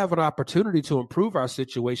 If we have an opportunity to improve our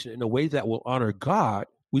situation in a way that will honor God,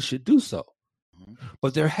 we should do so.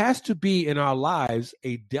 But there has to be in our lives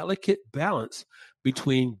a delicate balance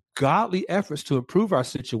between godly efforts to improve our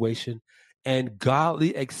situation and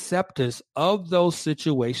godly acceptance of those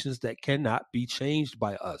situations that cannot be changed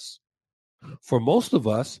by us. For most of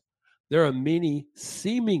us, there are many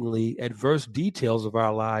seemingly adverse details of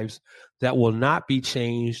our lives that will not be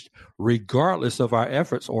changed regardless of our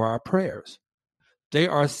efforts or our prayers. They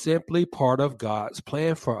are simply part of God's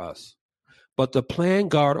plan for us. But the plan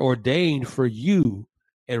God ordained for you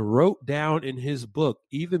and wrote down in his book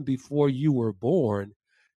even before you were born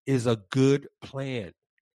is a good plan.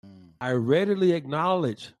 I readily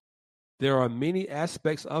acknowledge there are many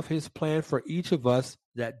aspects of his plan for each of us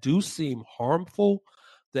that do seem harmful,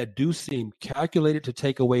 that do seem calculated to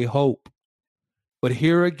take away hope. But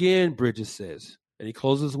here again, Bridges says, and he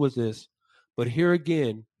closes with this, but here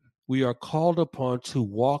again, we are called upon to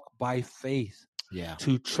walk by faith,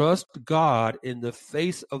 to trust God in the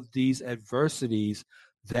face of these adversities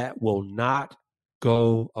that will not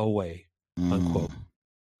go away, unquote.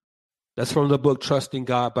 That's from the book Trusting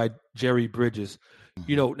God by Jerry Bridges.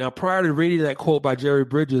 Now prior to reading that quote by Jerry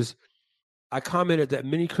Bridges, I commented that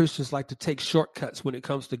many Christians like to take shortcuts when it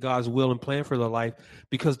comes to God's will and plan for their life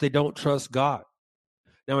because they don't trust God.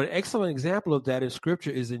 Now, an excellent example of that in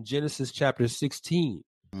Scripture is in Genesis chapter 16,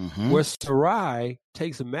 where Sarai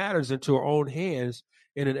takes matters into her own hands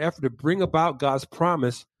in an effort to bring about God's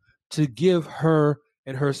promise to give her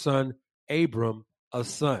and her son Abram a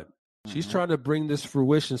son. She's trying to bring this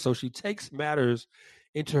fruition, so she takes matters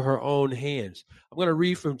into her own hands. I'm going to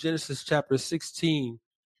read from Genesis chapter 16,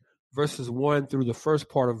 verses 1 through the first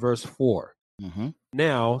part of verse 4.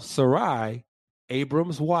 Now, Sarai,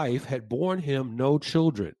 Abram's wife, had borne him no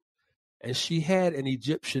children, and she had an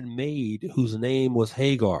Egyptian maid whose name was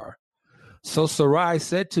Hagar. So Sarai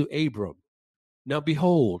said to Abram, Now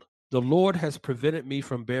behold, the Lord has prevented me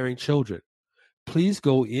from bearing children. Please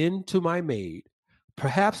go in to my maid.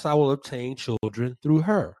 Perhaps I will obtain children through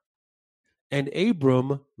her. And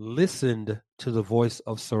Abram listened to the voice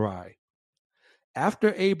of Sarai. After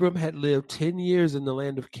Abram had lived 10 years in the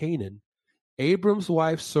land of Canaan, Abram's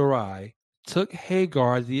wife Sarai took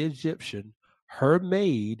Hagar the Egyptian, her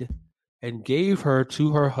maid, and gave her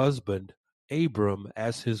to her husband Abram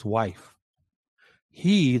as his wife.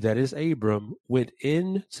 He, that is Abram, went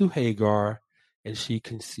in to Hagar, and she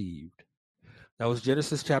conceived. That was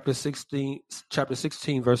Genesis chapter 16,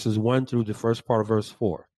 verses 1 through the first part of verse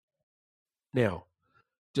 4. Now,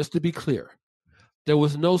 just to be clear, there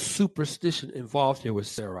was no superstition involved here with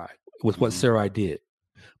Sarai, with what Sarai did.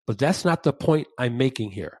 But that's not the point I'm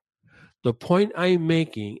making here. The point I'm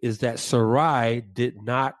making is that Sarai did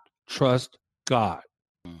not trust God.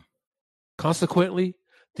 Consequently,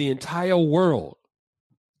 the entire world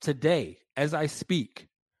today, as I speak,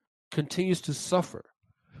 continues to suffer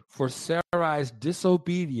for Sarai's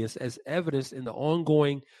disobedience, as evidenced in the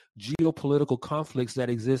ongoing geopolitical conflicts that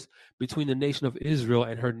exist between the nation of Israel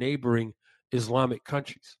and her neighboring Islamic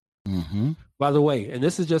countries. Mm-hmm. By the way, and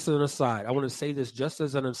this is just an aside, I want to say this just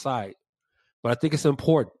as an aside, but I think it's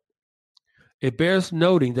important. It bears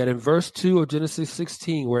noting that in verse 2 of Genesis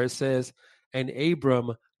 16, where it says, and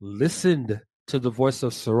Abram listened to the voice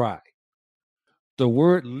of Sarai, the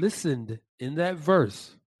word listened in that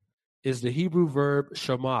verse is the Hebrew verb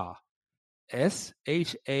shema,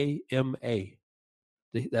 S-H-A-M-A.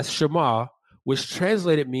 That's shema, which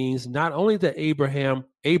translated means not only that Abram,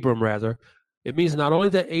 it means not only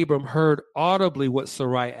that Abram heard audibly what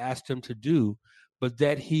Sarai asked him to do, but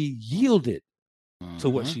that he yielded to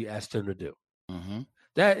what she asked him to do.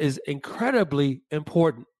 That is incredibly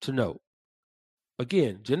important to note.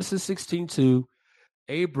 Again, Genesis 16:2,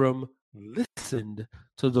 Abram listened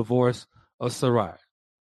to the voice of Sarai.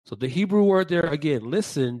 So the Hebrew word there, again,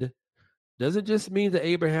 listened, doesn't just mean that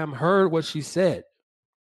Abraham heard what she said,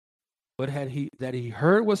 but that he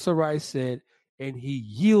heard what Sarai said and he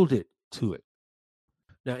yielded to it.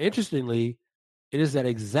 Now, interestingly, it is that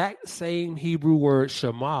exact same Hebrew word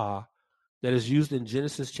shema that is used in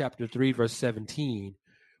Genesis chapter 3, verse 17,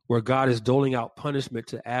 where God is doling out punishment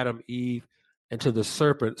to Adam, Eve, and to the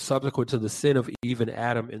serpent subsequent to the sin of Eve and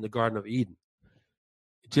Adam in the Garden of Eden.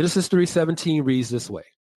 Genesis 3:17 reads this way.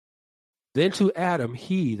 Then to Adam,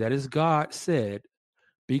 he, that is God, said,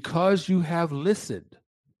 because you have listened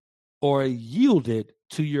or yielded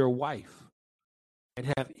to your wife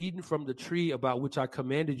and have eaten from the tree about which I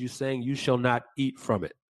commanded you, saying, you shall not eat from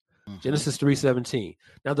it. Genesis 3:17.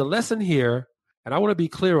 Now the lesson here, and I want to be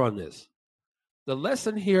clear on this, the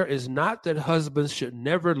lesson here is not that husbands should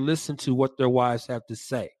never listen to what their wives have to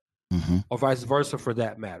say, or vice versa for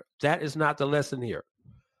that matter. That is not the lesson here.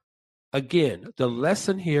 Again, the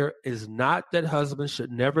lesson here is not that husbands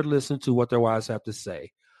should never listen to what their wives have to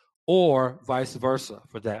say, or vice versa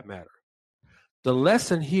for that matter. The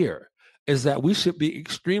lesson here is that we should be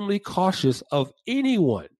extremely cautious of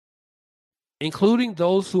anyone, including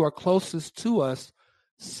those who are closest to us,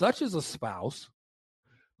 such as a spouse,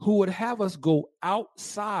 who would have us go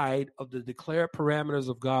outside of the declared parameters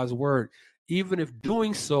of God's word, even if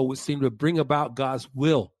doing so would seem to bring about God's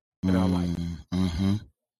will in our life.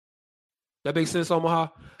 That makes sense, Omaha?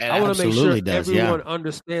 I want to make sure everyone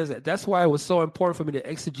understands that. That's why it was so important for me to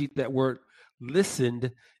exegete that word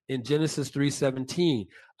listened in Genesis 3:17.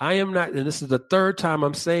 I am not, and this is the third time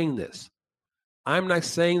I'm saying this, I'm not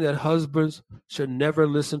saying that husbands should never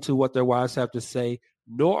listen to what their wives have to say,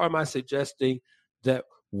 nor am I suggesting that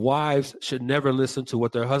wives should never listen to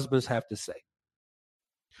what their husbands have to say.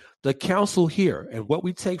 The counsel here, and what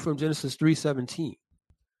we take from Genesis 3:17,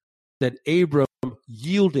 that Abram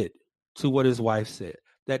yielded to what his wife said,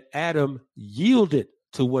 that Adam yielded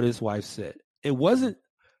to what his wife said. It wasn't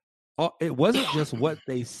just what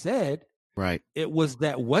they said. Right. It was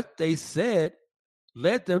that what they said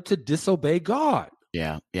led them to disobey God.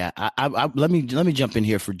 Yeah. I let me jump in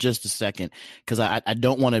here for just a second, because I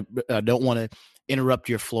don't want to interrupt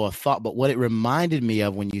your flow of thought. But what it reminded me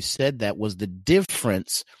of when you said that was the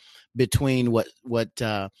difference between what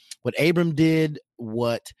Abram did,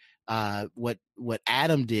 what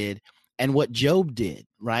Adam did, and what Job did.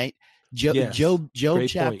 Right. Job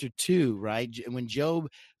chapter 2, right? When Job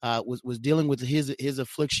was dealing with his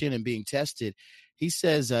affliction and being tested, he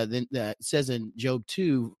says, it says in Job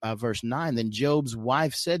 2, verse 9, then Job's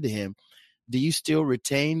wife said to him, do you still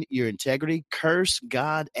retain your integrity? Curse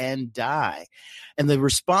God and die. And the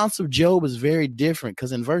response of Job is very different,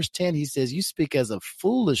 because in verse 10, he says, you speak as a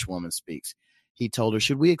foolish woman speaks. he told her,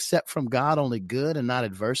 should we accept from God only good and not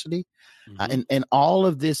adversity? And all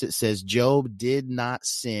of this, it says Job did not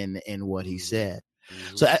sin in what he said.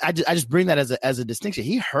 So I just bring that as a distinction.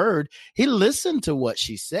 He listened to what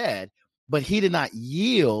she said, but he did not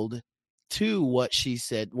yield to what she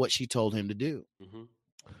said, what she told him to do.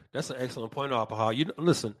 That's an excellent point, Apaha.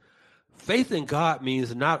 Listen, faith in God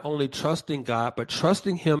means not only trusting God, but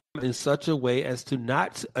trusting him in such a way as to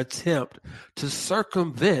not attempt to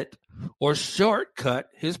circumvent or shortcut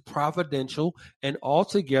his providential and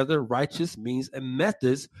altogether righteous means and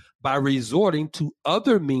methods by resorting to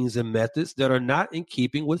other means and methods that are not in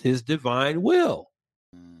keeping with his divine will.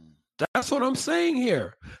 That's what I'm saying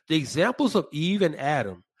here. The examples of Eve and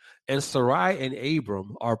Adam and Sarai and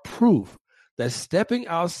Abram are proof that stepping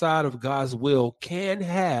outside of God's will can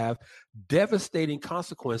have devastating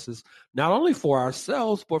consequences, not only for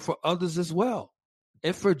ourselves, but for others as well,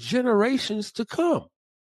 and for generations to come.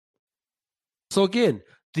 So again,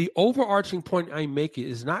 the overarching point I'm making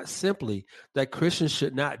is not simply that Christians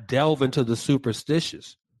should not delve into the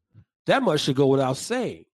superstitious. That much should go without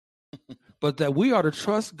saying. But that we are to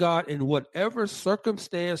trust God in whatever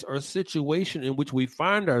circumstance or situation in which we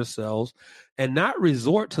find ourselves and not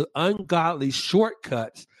resort to ungodly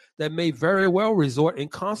shortcuts that may very well result in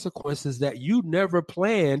consequences that you never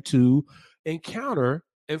plan to encounter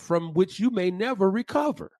and from which you may never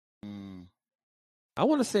recover. I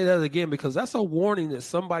want to say that again because that's a warning that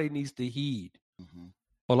somebody needs to heed.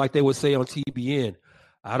 Or like they would say on TBN,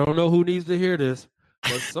 I don't know who needs to hear this,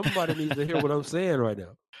 but somebody needs to hear what I'm saying right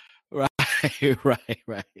now.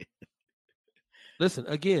 Right. Listen,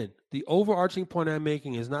 again, the overarching point I'm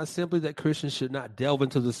making is not simply that Christians should not delve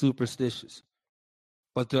into the superstitious,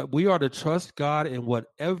 but that we are to trust God in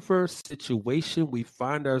whatever situation we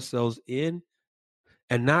find ourselves in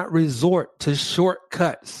and not resort to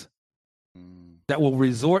shortcuts that will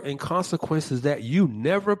result in consequences that you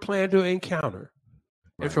never plan to encounter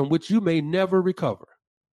and from which you may never recover.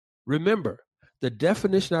 Remember, the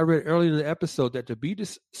definition I read earlier in the episode that to be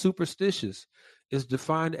superstitious is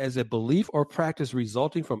defined as a belief or practice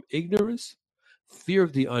resulting from ignorance, fear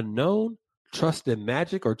of the unknown, trust in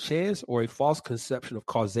magic or chance, or a false conception of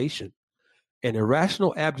causation. An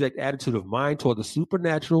irrational, abject attitude of mind toward the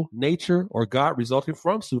supernatural, nature, or God resulting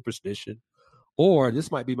from superstition, or,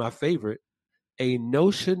 this might be my favorite, a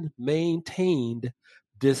notion maintained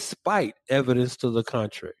despite evidence to the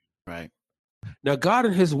contrary. Right. Now, God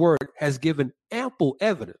in his word has given ample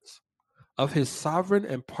evidence of his sovereign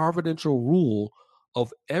and providential rule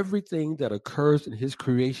of everything that occurs in his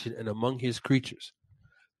creation and among his creatures,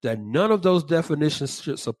 that none of those definitions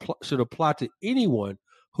should apply to anyone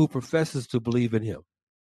who professes to believe in him.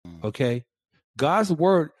 Okay? God's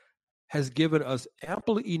word has given us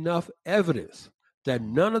ample enough evidence that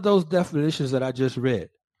none of those definitions that I just read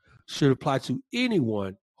should apply to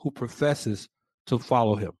anyone who professes to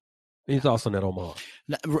follow him. Any thoughts on that, Omaha?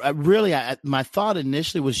 Really, my thought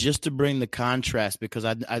initially was just to bring the contrast because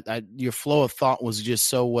your flow of thought was just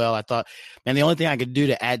so well. I thought, man, the only thing I could do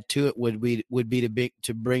to add to it would be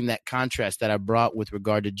to bring that contrast that I brought with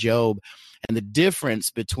regard to Job and the difference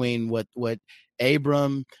between what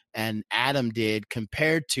Abram and Adam did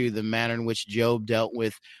compared to the manner in which Job dealt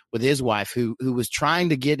with his wife, who was trying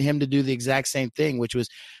to get him to do the exact same thing, which was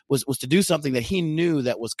to do something that he knew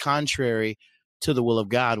that was contrary to the will of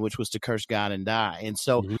God, which was to curse God and die. And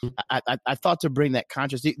so I thought to bring that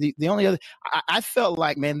contrast. The only other, I felt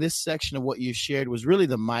like, man, this section of what you shared was really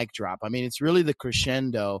the mic drop. I mean, it's really the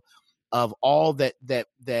crescendo of all that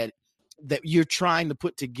you're trying to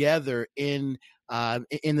put together in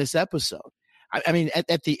this episode. I mean,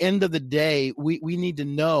 at the end of the day, we need to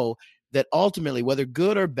know that ultimately, whether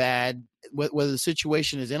good or bad, whether the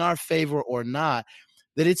situation is in our favor or not,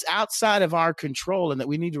 that it's outside of our control and that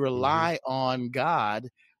we need to rely on God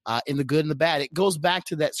in the good and the bad. It goes back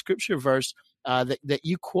to that scripture verse that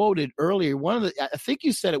you quoted earlier. I think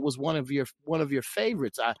you said it was one of your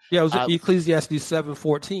favorites. It was Ecclesiastes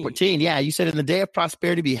 7:14. Yeah, you said, in the day of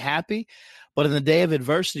prosperity, be happy. But in the day of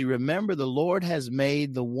adversity, remember the Lord has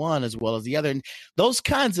made the one as well as the other. And those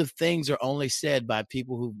kinds of things are only said by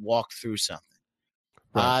people who've walked through something.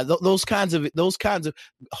 Right. Those kinds of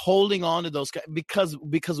holding on to those, because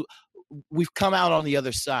we've come out on the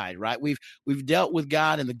other side, right? We've dealt with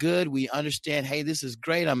God in the good. We understand, hey, this is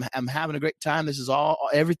great. I'm having a great time. This is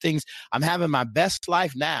I'm having my best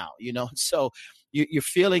life now, So you're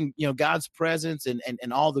feeling, God's presence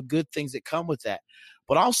and all the good things that come with that.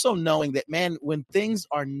 But also knowing that, man, when things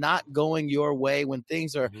are not going your way, when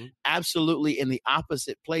things are absolutely in the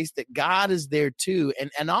opposite place, that God is there too.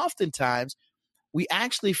 And oftentimes we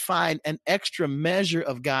actually find an extra measure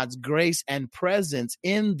of God's grace and presence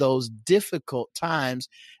in those difficult times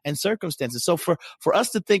and circumstances. So for us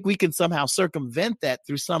to think we can somehow circumvent that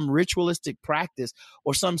through some ritualistic practice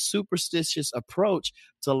or some superstitious approach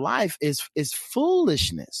to life is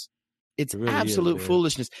foolishness. It's It really absolute is,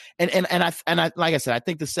 foolishness. And I, like I said, I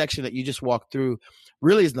think the section that you just walked through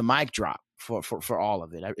really is the mic drop for all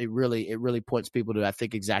of it. It really points people to, I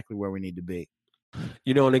think, exactly where we need to be.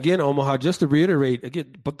 You know, and again, Omaha, just to reiterate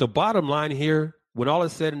again, but the bottom line here, when all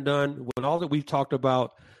is said and done, when all that we've talked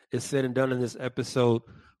about is said and done in this episode,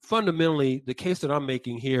 fundamentally, the case that I'm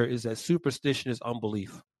making here is that superstition is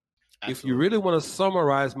unbelief. Absolutely. If you really want to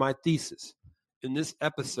summarize my thesis in this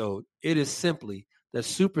episode, it is simply that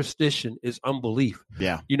superstition is unbelief.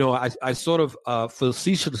 Yeah. You know, I sort of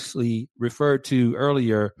facetiously referred to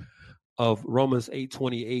earlier of Romans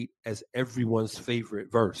 8:28 as everyone's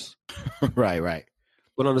favorite verse. Right.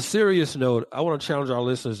 But on a serious note, I want to challenge our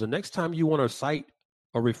listeners. The next time you want to cite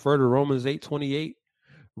or refer to Romans 8:28,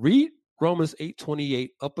 read Romans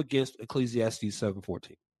 8:28 up against Ecclesiastes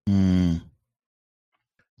 7:14.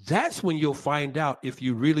 That's when you'll find out if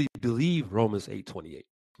you really believe Romans 8:28.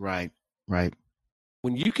 Right.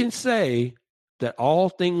 When you can say that all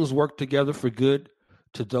things work together for good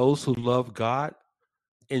to those who love God,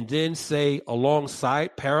 and then say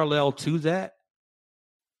alongside, parallel to that,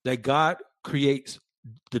 that God creates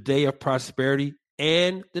the day of prosperity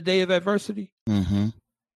and the day of adversity. Mm-hmm.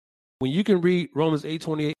 When you can read Romans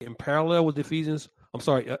 8:28 in parallel with Ecclesiastes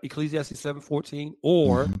 7:14,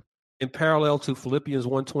 or in parallel to Philippians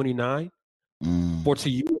 1:29, for to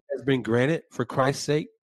you it has been granted for Christ's sake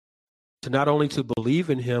to not only to believe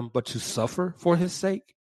in him, but to suffer for his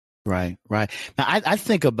sake. Right. Now I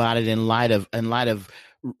think about it in light of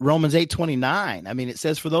Romans 8:29. I mean, it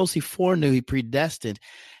says, for those he foreknew, he predestined.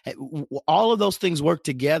 All of those things work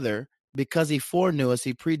together because he foreknew us,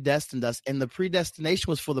 he predestined us. And the predestination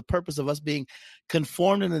was for the purpose of us being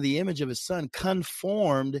conformed into the image of his son,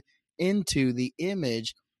 conformed into the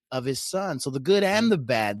image of his son. So the good and the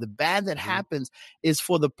bad that happens is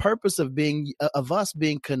for the purpose of us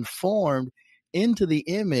being conformed into the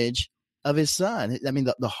image of his son. I mean,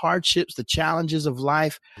 the hardships, the challenges of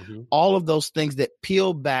life, all of those things that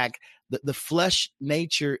peel back the flesh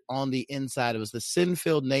nature on the inside of us, the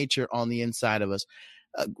sin-filled nature on the inside of us,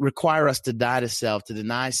 require us to die to self, to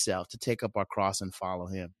deny self, to take up our cross and follow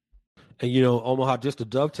him. And, you know, Omaha, just to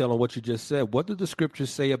dovetail on what you just said, what did the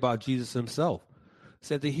scriptures say about Jesus himself? It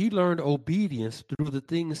said that he learned obedience through the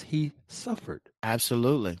things he suffered.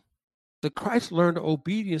 Absolutely. The Christ learned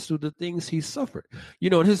obedience through the things he suffered. You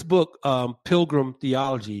know, in his book, Pilgrim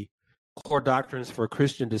Theology, Core Doctrines for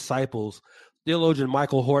Christian Disciples, theologian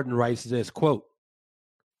Michael Horton writes this, quote,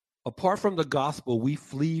 apart from the gospel, we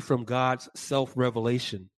flee from God's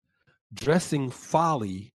self-revelation, dressing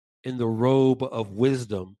folly in the robe of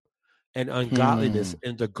wisdom and ungodliness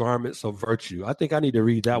in the garments of virtue. I think I need to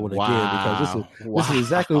read that one again, because this is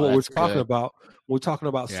exactly what we're talking about. We're talking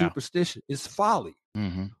about superstition. It's folly.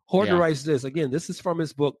 Horton writes this. Again, this is from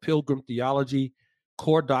his book, Pilgrim Theology,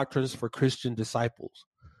 Core Doctrines for Christian Disciples.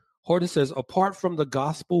 Horton says, apart from the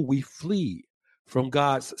gospel, we flee from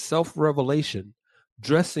God's self-revelation,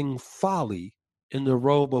 dressing folly in the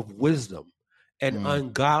robe of wisdom and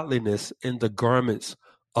ungodliness in the garments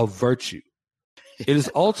of virtue. It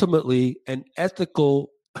is ultimately an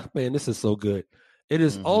ethical, man, this is so good. It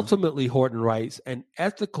is ultimately, Horton writes, an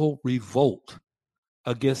ethical revolt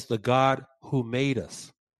against the God who made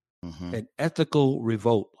us. An ethical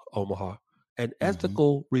revolt, Omaha, an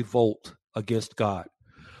ethical revolt against God.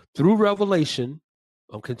 Through revelation,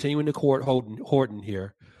 I'm continuing to quote Horton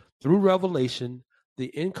here, through revelation,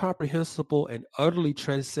 the incomprehensible and utterly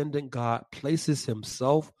transcendent God places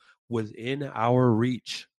himself within our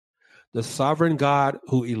reach. The sovereign God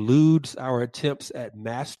who eludes our attempts at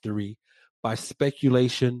mastery by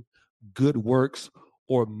speculation, good works,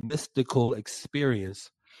 or mystical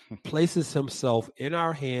experience places himself in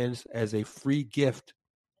our hands as a free gift.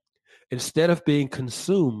 Instead of being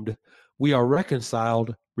consumed, we are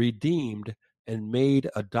reconciled, redeemed, and made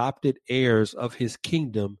adopted heirs of his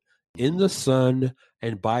kingdom in the Son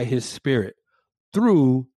and by his Spirit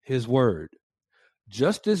through his word.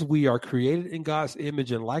 Just as we are created in God's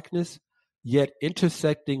image and likeness, yet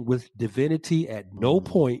intersecting with divinity at no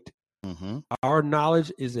point, our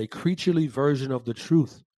knowledge is a creaturely version of the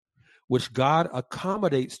truth, which God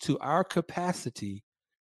accommodates to our capacity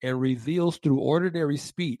and reveals through ordinary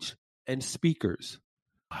speech and speakers.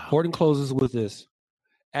 Horton closes with this.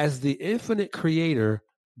 As the infinite creator,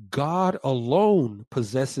 God alone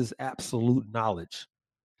possesses absolute knowledge.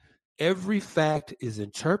 Every fact is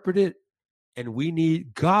interpreted and we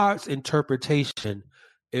need God's interpretation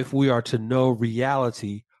if we are to know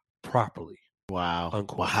reality properly. Wow.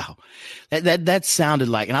 Unquote. Wow. That sounded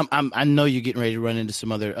like, and I know you're getting ready to run into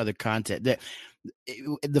some other content.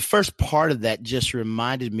 The first part of that just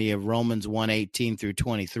reminded me of Romans 1:18 through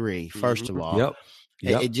 23. First of all, Yep.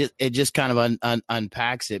 It just kind of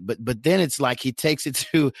unpacks it, but then it's like he takes it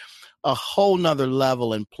to a whole nother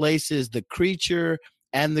level and places the creature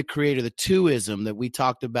and the creator, the twoism that we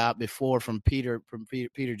talked about before from Peter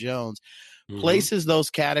Jones, places those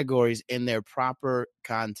categories in their proper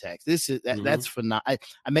context. That's phenomenal.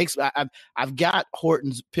 I've got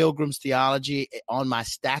Horton's Pilgrim's Theology on my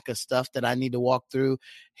stack of stuff that I need to walk through.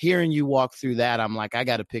 Hearing you walk through that, I'm like, I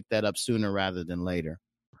got to pick that up sooner rather than later.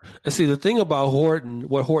 And see, the thing about Horton,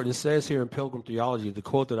 what Horton says here in Pilgrim Theology, the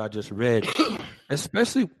quote that I just read,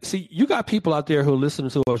 especially, see, you got people out there who are listening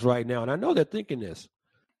to us right now, and I know they're thinking this.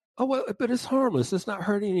 Oh, well, but it's harmless. It's not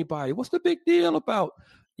hurting anybody. What's the big deal about,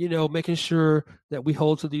 making sure that we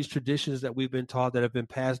hold to these traditions that we've been taught that have been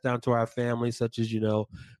passed down to our families, such as,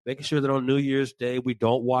 making sure that on New Year's Day, we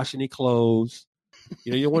don't wash any clothes.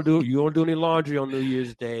 You don't want to do any laundry on New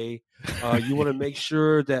Year's Day. You want to make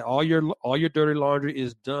sure that all your dirty laundry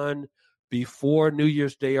is done before New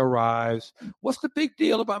Year's Day arrives. What's the big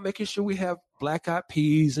deal about making sure we have black-eyed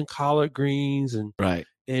peas and collard greens and right?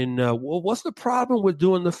 And what's the problem with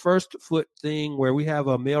doing the first foot thing where we have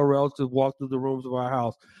a male relative walk through the rooms of our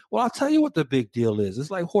house? Well, I'll tell you what the big deal is.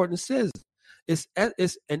 It's like Horton says, it's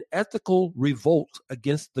an ethical revolt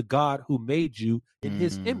against the God who made you in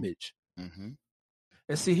his image. Mm-hmm.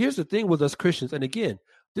 And see, here's the thing with us Christians. And again,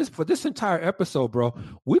 for this entire episode, bro,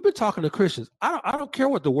 we've been talking to Christians. I don't care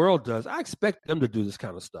what the world does. I expect them to do this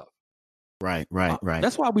kind of stuff. Right.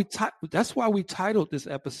 That's why we titled this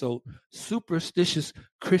episode "Superstitious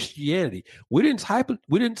Christianity." We didn't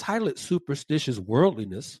title it "Superstitious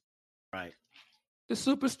Worldliness." Right. It's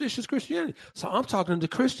superstitious Christianity. So I'm talking to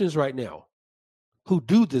Christians right now who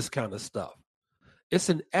do this kind of stuff. It's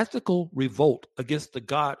an ethical revolt against the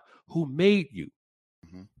God who made you.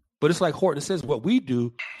 Mm-hmm. But it's like Horton says, what we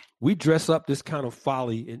do, we dress up this kind of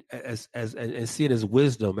folly and see it as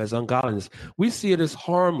wisdom, as ungodliness. We see it as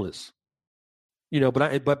harmless.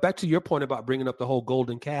 But back to your point about bringing up the whole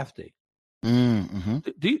golden calf thing. Mm-hmm.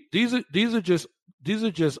 These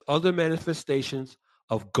are just other manifestations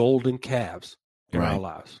of golden calves in our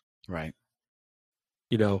lives. Right.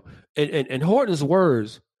 And Horton's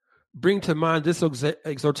words bring to mind this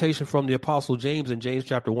exhortation from the Apostle James in James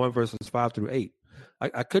chapter 1, verses 5 through 8.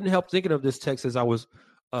 I couldn't help thinking of this text as I was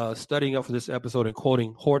studying up for this episode and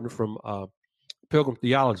quoting Horton from Pilgrim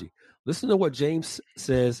Theology. Listen to what James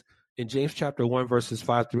says in James chapter 1, verses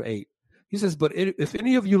 5 through 8. He says, "But if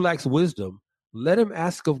any of you lacks wisdom, let him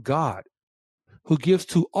ask of God, who gives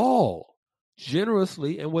to all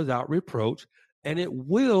generously and without reproach, and it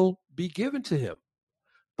will be given to him.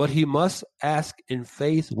 But he must ask in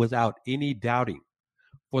faith without any doubting.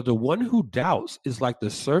 For the one who doubts is like the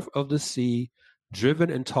surf of the sea, driven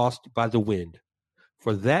and tossed by the wind.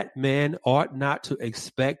 For that man ought not to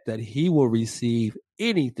expect that he will receive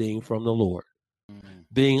anything from the Lord,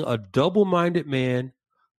 being a double-minded man,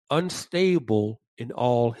 unstable in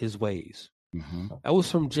all his ways." Mm-hmm. That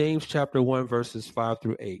was from James chapter 1, verses 5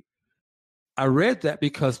 through 8. I read that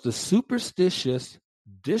because the superstitious,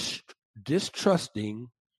 distrusting,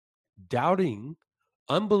 doubting,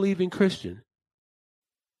 unbelieving Christian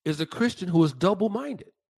is a Christian who is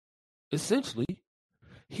double-minded. Essentially,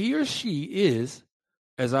 he or she is,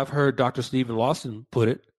 as I've heard Dr. Stephen Lawson put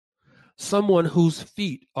it, someone whose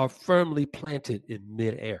feet are firmly planted in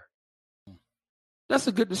midair. That's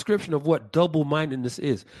a good description of what double-mindedness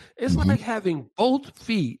is. It's like having both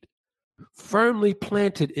feet firmly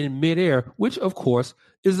planted in midair, which, of course,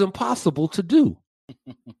 is impossible to do.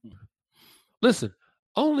 Listen,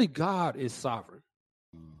 only God is sovereign.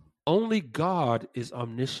 Only God is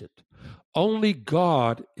omniscient. Only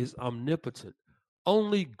God is omnipotent.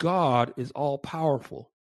 Only God is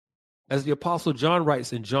all-powerful. As the Apostle John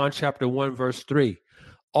writes in John chapter 1, verse 3,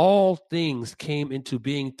 all things came into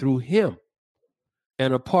being through him,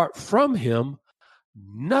 and apart from him,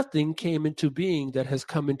 nothing came into being that has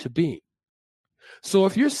come into being. So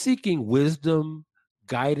if you're seeking wisdom,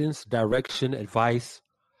 guidance, direction, advice,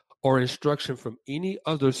 or instruction from any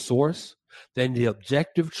other source than the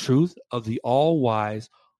objective truth of the all-wise,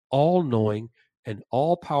 all-knowing, and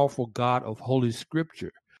all-powerful God of Holy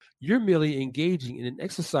Scripture, you're merely engaging in an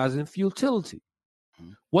exercise in futility,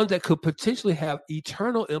 one that could potentially have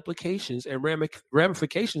eternal implications and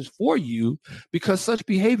ramifications for you, because such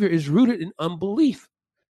behavior is rooted in unbelief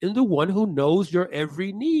in the one who knows your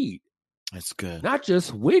every need. That's good. Not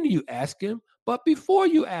just when you ask him, but before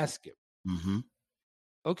you ask him. Mm-hmm.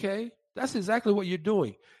 Okay? That's exactly what you're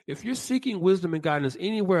doing. If you're seeking wisdom and guidance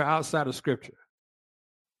anywhere outside of Scripture,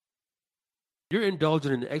 you're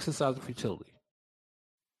indulging in the exercise of futility.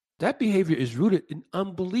 That behavior is rooted in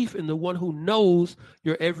unbelief in the one who knows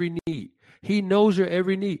your every need. He knows your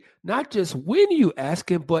every need, not just when you ask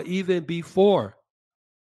him, but even before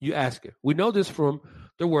you ask him. We know this from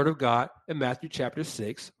the word of God in Matthew chapter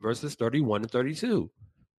 6, verses 31 and 32.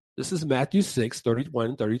 This is Matthew 6, 31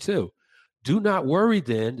 and 32. Do not worry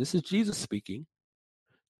then, this is Jesus speaking.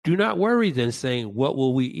 Do not worry then, saying, what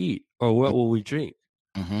will we eat, or what will we drink,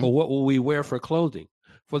 or what will we wear for clothing?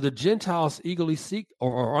 For the Gentiles eagerly seek,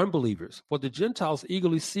 or unbelievers, for the Gentiles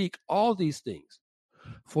eagerly seek all these things.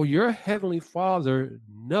 For your heavenly Father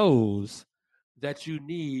knows that you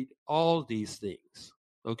need all these things.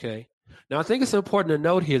 Okay? Now, I think it's important to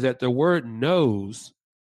note here that the word knows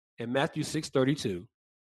in Matthew 6:32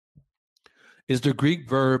 is the Greek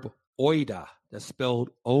verb oida. That's spelled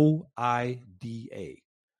O-I-D-A.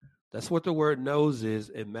 That's what the word knows is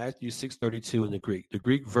in Matthew 6:32 in the Greek. The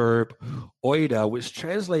Greek verb oida, which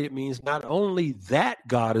translated means not only that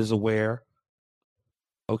God is aware,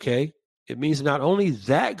 okay? It means not only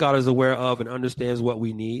that God is aware of and understands what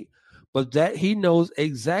we need, but that he knows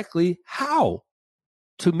exactly how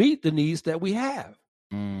to meet the needs that we have.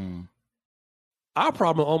 Mm. Our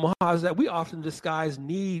problem in Omaha is that we often disguise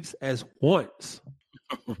needs as wants.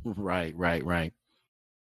 Right.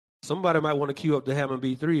 Somebody might want to cue up the Hammond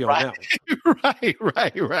B3 on that one.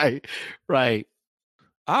 Right.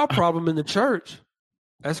 Our problem in the church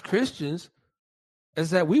as Christians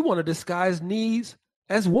is that we want to disguise needs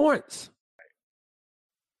as wants.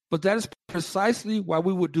 But that is precisely why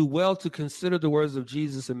we would do well to consider the words of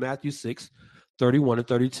Jesus in Matthew 6, 31 and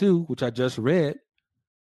 32, which I just read.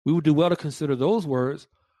 We would do well to consider those words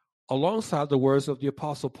alongside the words of the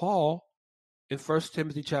Apostle Paul in 1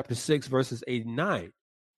 Timothy chapter 6, verses 8 and 9,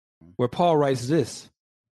 where Paul writes this: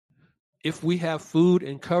 if we have food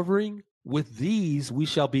and covering, with these we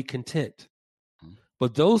shall be content.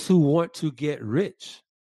 But those who want to get rich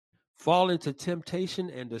fall into temptation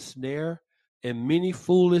and a snare, and many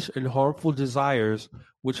foolish and harmful desires,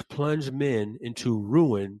 which plunge men into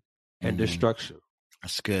ruin and destruction.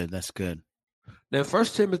 That's good. Now, 1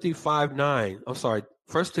 Timothy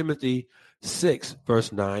 6,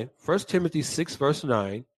 verse 9, 1 Timothy 6, verse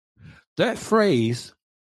 9, that phrase,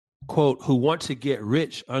 quote, who want to get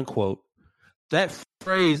rich, unquote, that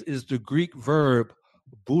phrase is the Greek verb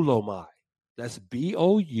boulomai. That's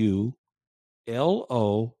B-O-U-L-O-M-A-I.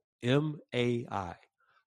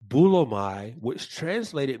 Boulomai, which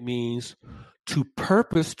translated means to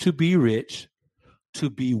purpose to be rich, to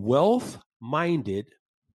be wealth-minded,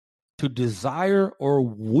 to desire or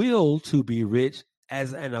will to be rich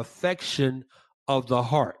as an affection of the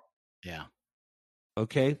heart. Yeah.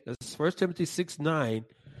 Okay, that's 1 Timothy 6:9.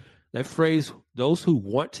 That phrase, those who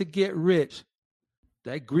want to get rich,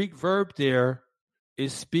 that Greek verb there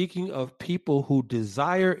is speaking of people who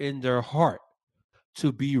desire in their heart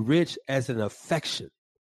to be rich as an affection.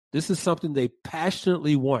 This is something they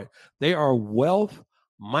passionately want. They are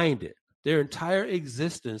wealth-minded. Their entire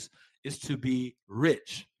existence is to be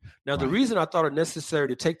rich. Now, the reason I thought it necessary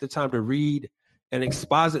to take the time to read and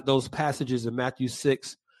exposit those passages in Matthew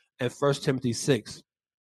 6 and 1 Timothy 6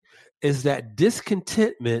 is that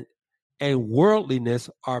discontentment and worldliness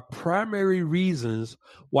are primary reasons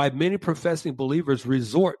why many professing believers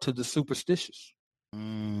resort to the superstitious.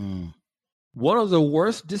 One of the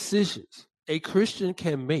worst decisions a Christian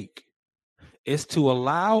can make is to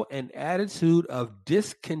allow an attitude of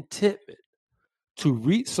discontentment to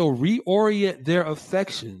reorient their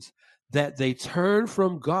affections that they turn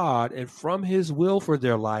from God and from his will for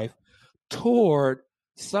their life toward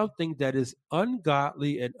something that is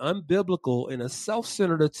ungodly and unbiblical in a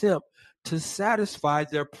self-centered attempt to satisfy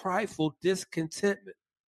their prideful discontentment.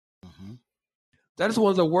 That is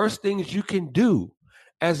one of the worst things you can do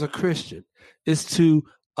as a Christian, is to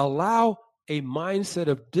allow a mindset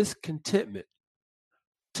of discontentment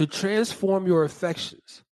to transform your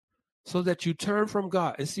affections so that you turn from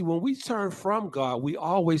God. And see, when we turn from God, we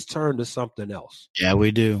always turn to something else. Yeah,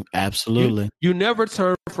 we do. Absolutely. You never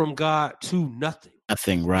turn from God to nothing.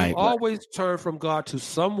 Nothing, right. You always turn from God to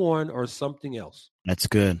someone or something else. That's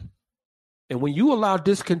good. And when you allow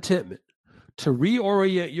discontentment to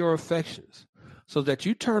reorient your affections so that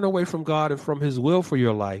you turn away from God and from his will for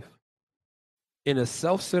your life in a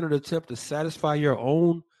self-centered attempt to satisfy your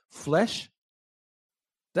own flesh,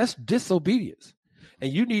 that's disobedience.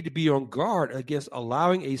 And you need to be on guard against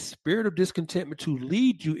allowing a spirit of discontentment to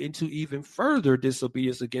lead you into even further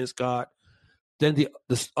disobedience against God than the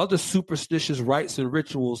other superstitious rites and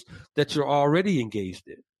rituals that you're already engaged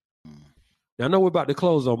in. Now, I know we're about to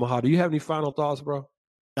close, Omaha. Do you have any final thoughts, bro?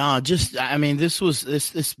 The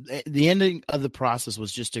ending of the process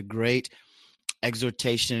was just a great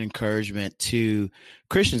exhortation and encouragement to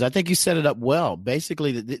Christians. I think you set it up well.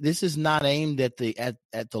 Basically, this is not aimed at the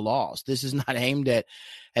lost. This is not aimed at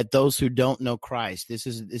those who don't know Christ. This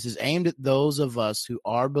is aimed at those of us who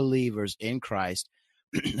are believers in Christ,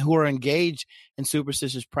 who are engaged in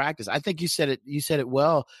superstitious practice. I think you said it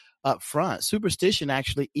well up front. Superstition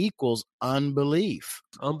actually equals unbelief.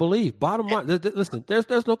 Unbelief. Bottom line, listen,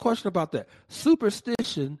 there's no question about that.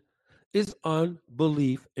 Superstition is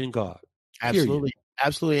unbelief in God. Absolutely. Period.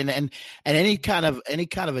 Absolutely. And any kind of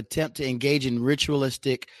attempt to engage in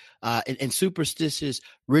ritualistic and superstitious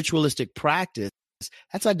ritualistic practice,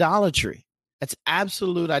 that's idolatry. That's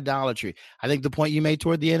absolute idolatry. I think the point you made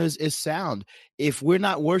toward the end is sound. If we're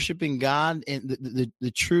not worshiping God and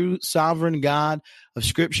the true sovereign God of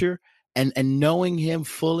Scripture and knowing Him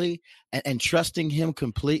fully and trusting Him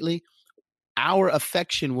completely, our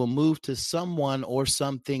affection will move to someone or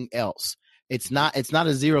something else. It's not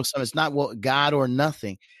a zero sum. It's not God or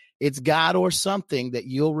nothing. It's God or something that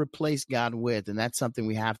you'll replace God with, and that's something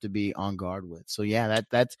we have to be on guard with. So yeah,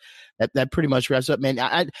 that pretty much wraps up, man.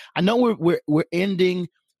 I know we're ending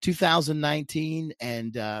 2019,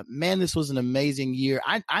 and man, this was an amazing year.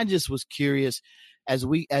 I just was curious as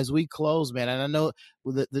we close, man. And I know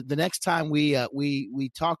the next time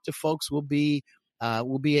we talk to folks, we'll be at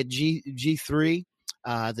G3.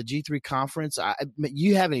 The G3 conference.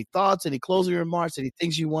 You have any thoughts, any closing remarks, any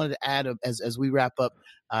things you wanted to add as we wrap up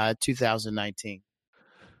 2019?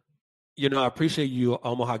 I appreciate you,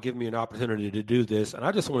 Omaha, giving me an opportunity to do this. And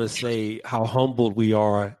I just want to say how humbled we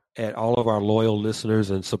are at all of our loyal listeners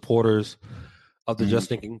and supporters of the Just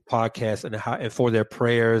Thinking podcast, and for their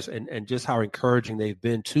prayers and just how encouraging they've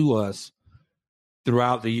been to us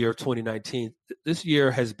throughout the year of 2019. This year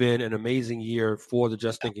has been an amazing year for the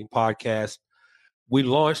Just Thinking podcast. We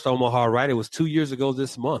launched Omaha, right? It was 2 years ago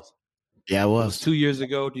this month. Yeah, it was 2 years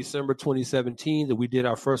ago, December 2017, that we did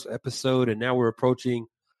our first episode, and now we're approaching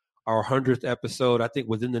our 100th episode. I think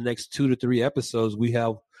within the next 2 to 3 episodes, we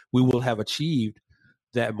will have achieved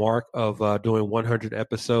that mark of doing 100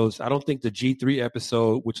 episodes. I don't think the G3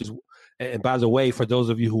 episode, which is, and by the way, for those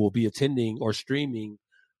of you who will be attending or streaming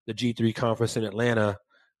the G3 conference in Atlanta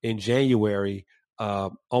in January,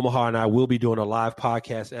 Omaha and I will be doing a live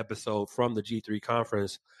podcast episode from the G3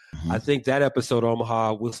 conference. I think that episode,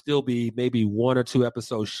 Omaha, will still be maybe 1 or 2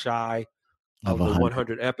 episodes shy of the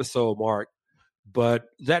 100 episode mark. But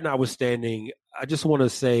that notwithstanding, I just want to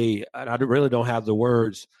say, I really don't have the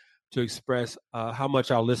words to express how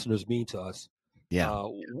much our listeners mean to us. Yeah,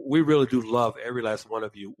 we really do love every last one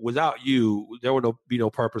of you. Without you, there would be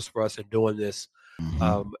no purpose for us in doing this.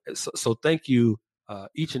 So thank you,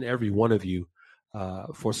 each and every one of you,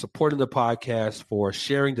 for supporting the podcast, for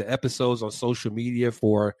sharing the episodes on social media,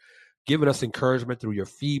 for giving us encouragement through your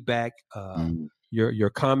feedback, your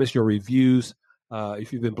comments, your reviews.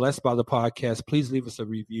 If you've been blessed by the podcast, please leave us a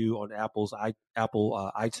review on Apple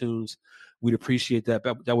iTunes. We'd appreciate that.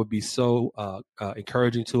 That would be so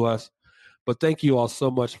encouraging to us. But thank you all so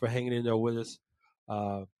much for hanging in there with us,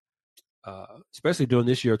 especially during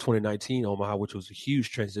this year of 2019, Omaha, which was a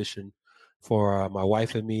huge transition for my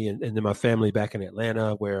wife and me, and then my family back in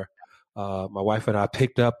Atlanta, where my wife and I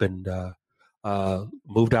picked up and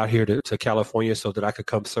moved out here to California so that I could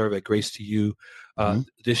come serve at Grace to You.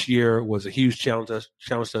 This year was a huge challenged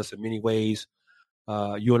us in many ways.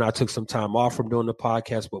 You and I took some time off from doing the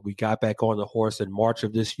podcast, but we got back on the horse in March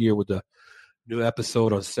of this year with the new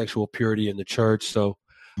episode on sexual purity in the church. So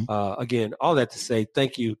again, all that to say,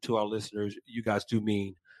 thank you to our listeners. You guys do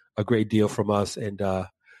mean a great deal from us, and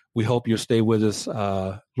we hope you'll stay with us,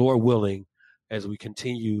 Lord willing, as we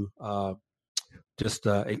continue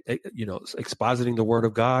expositing the Word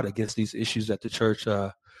of God against these issues that the church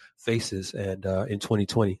faces, and in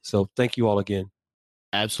 2020. So thank you all again.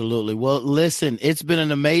 Absolutely. Well, listen, it's been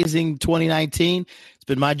an amazing 2019. It's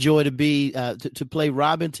been my joy to be to play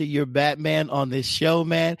Robin to your Batman on this show,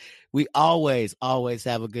 man. We always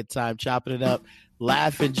have a good time chopping it up,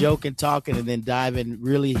 laughing, joking, talking, and then diving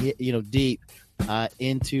really deep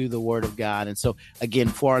into the Word of God. And so, again,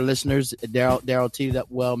 for our listeners, Daryl teed it up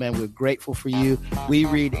well, man. We're grateful for you. We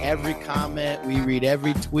read every comment, we read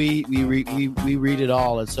every tweet, we read it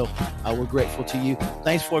all, and so we're grateful to you.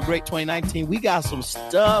 Thanks for a great 2019. We got some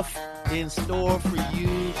stuff in store for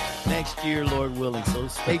you next year, Lord willing. So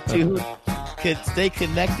stay tuned, stay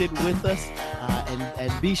connected with us,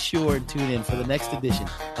 and be sure and tune in for the next edition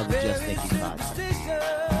of the Just Thinking Podcast.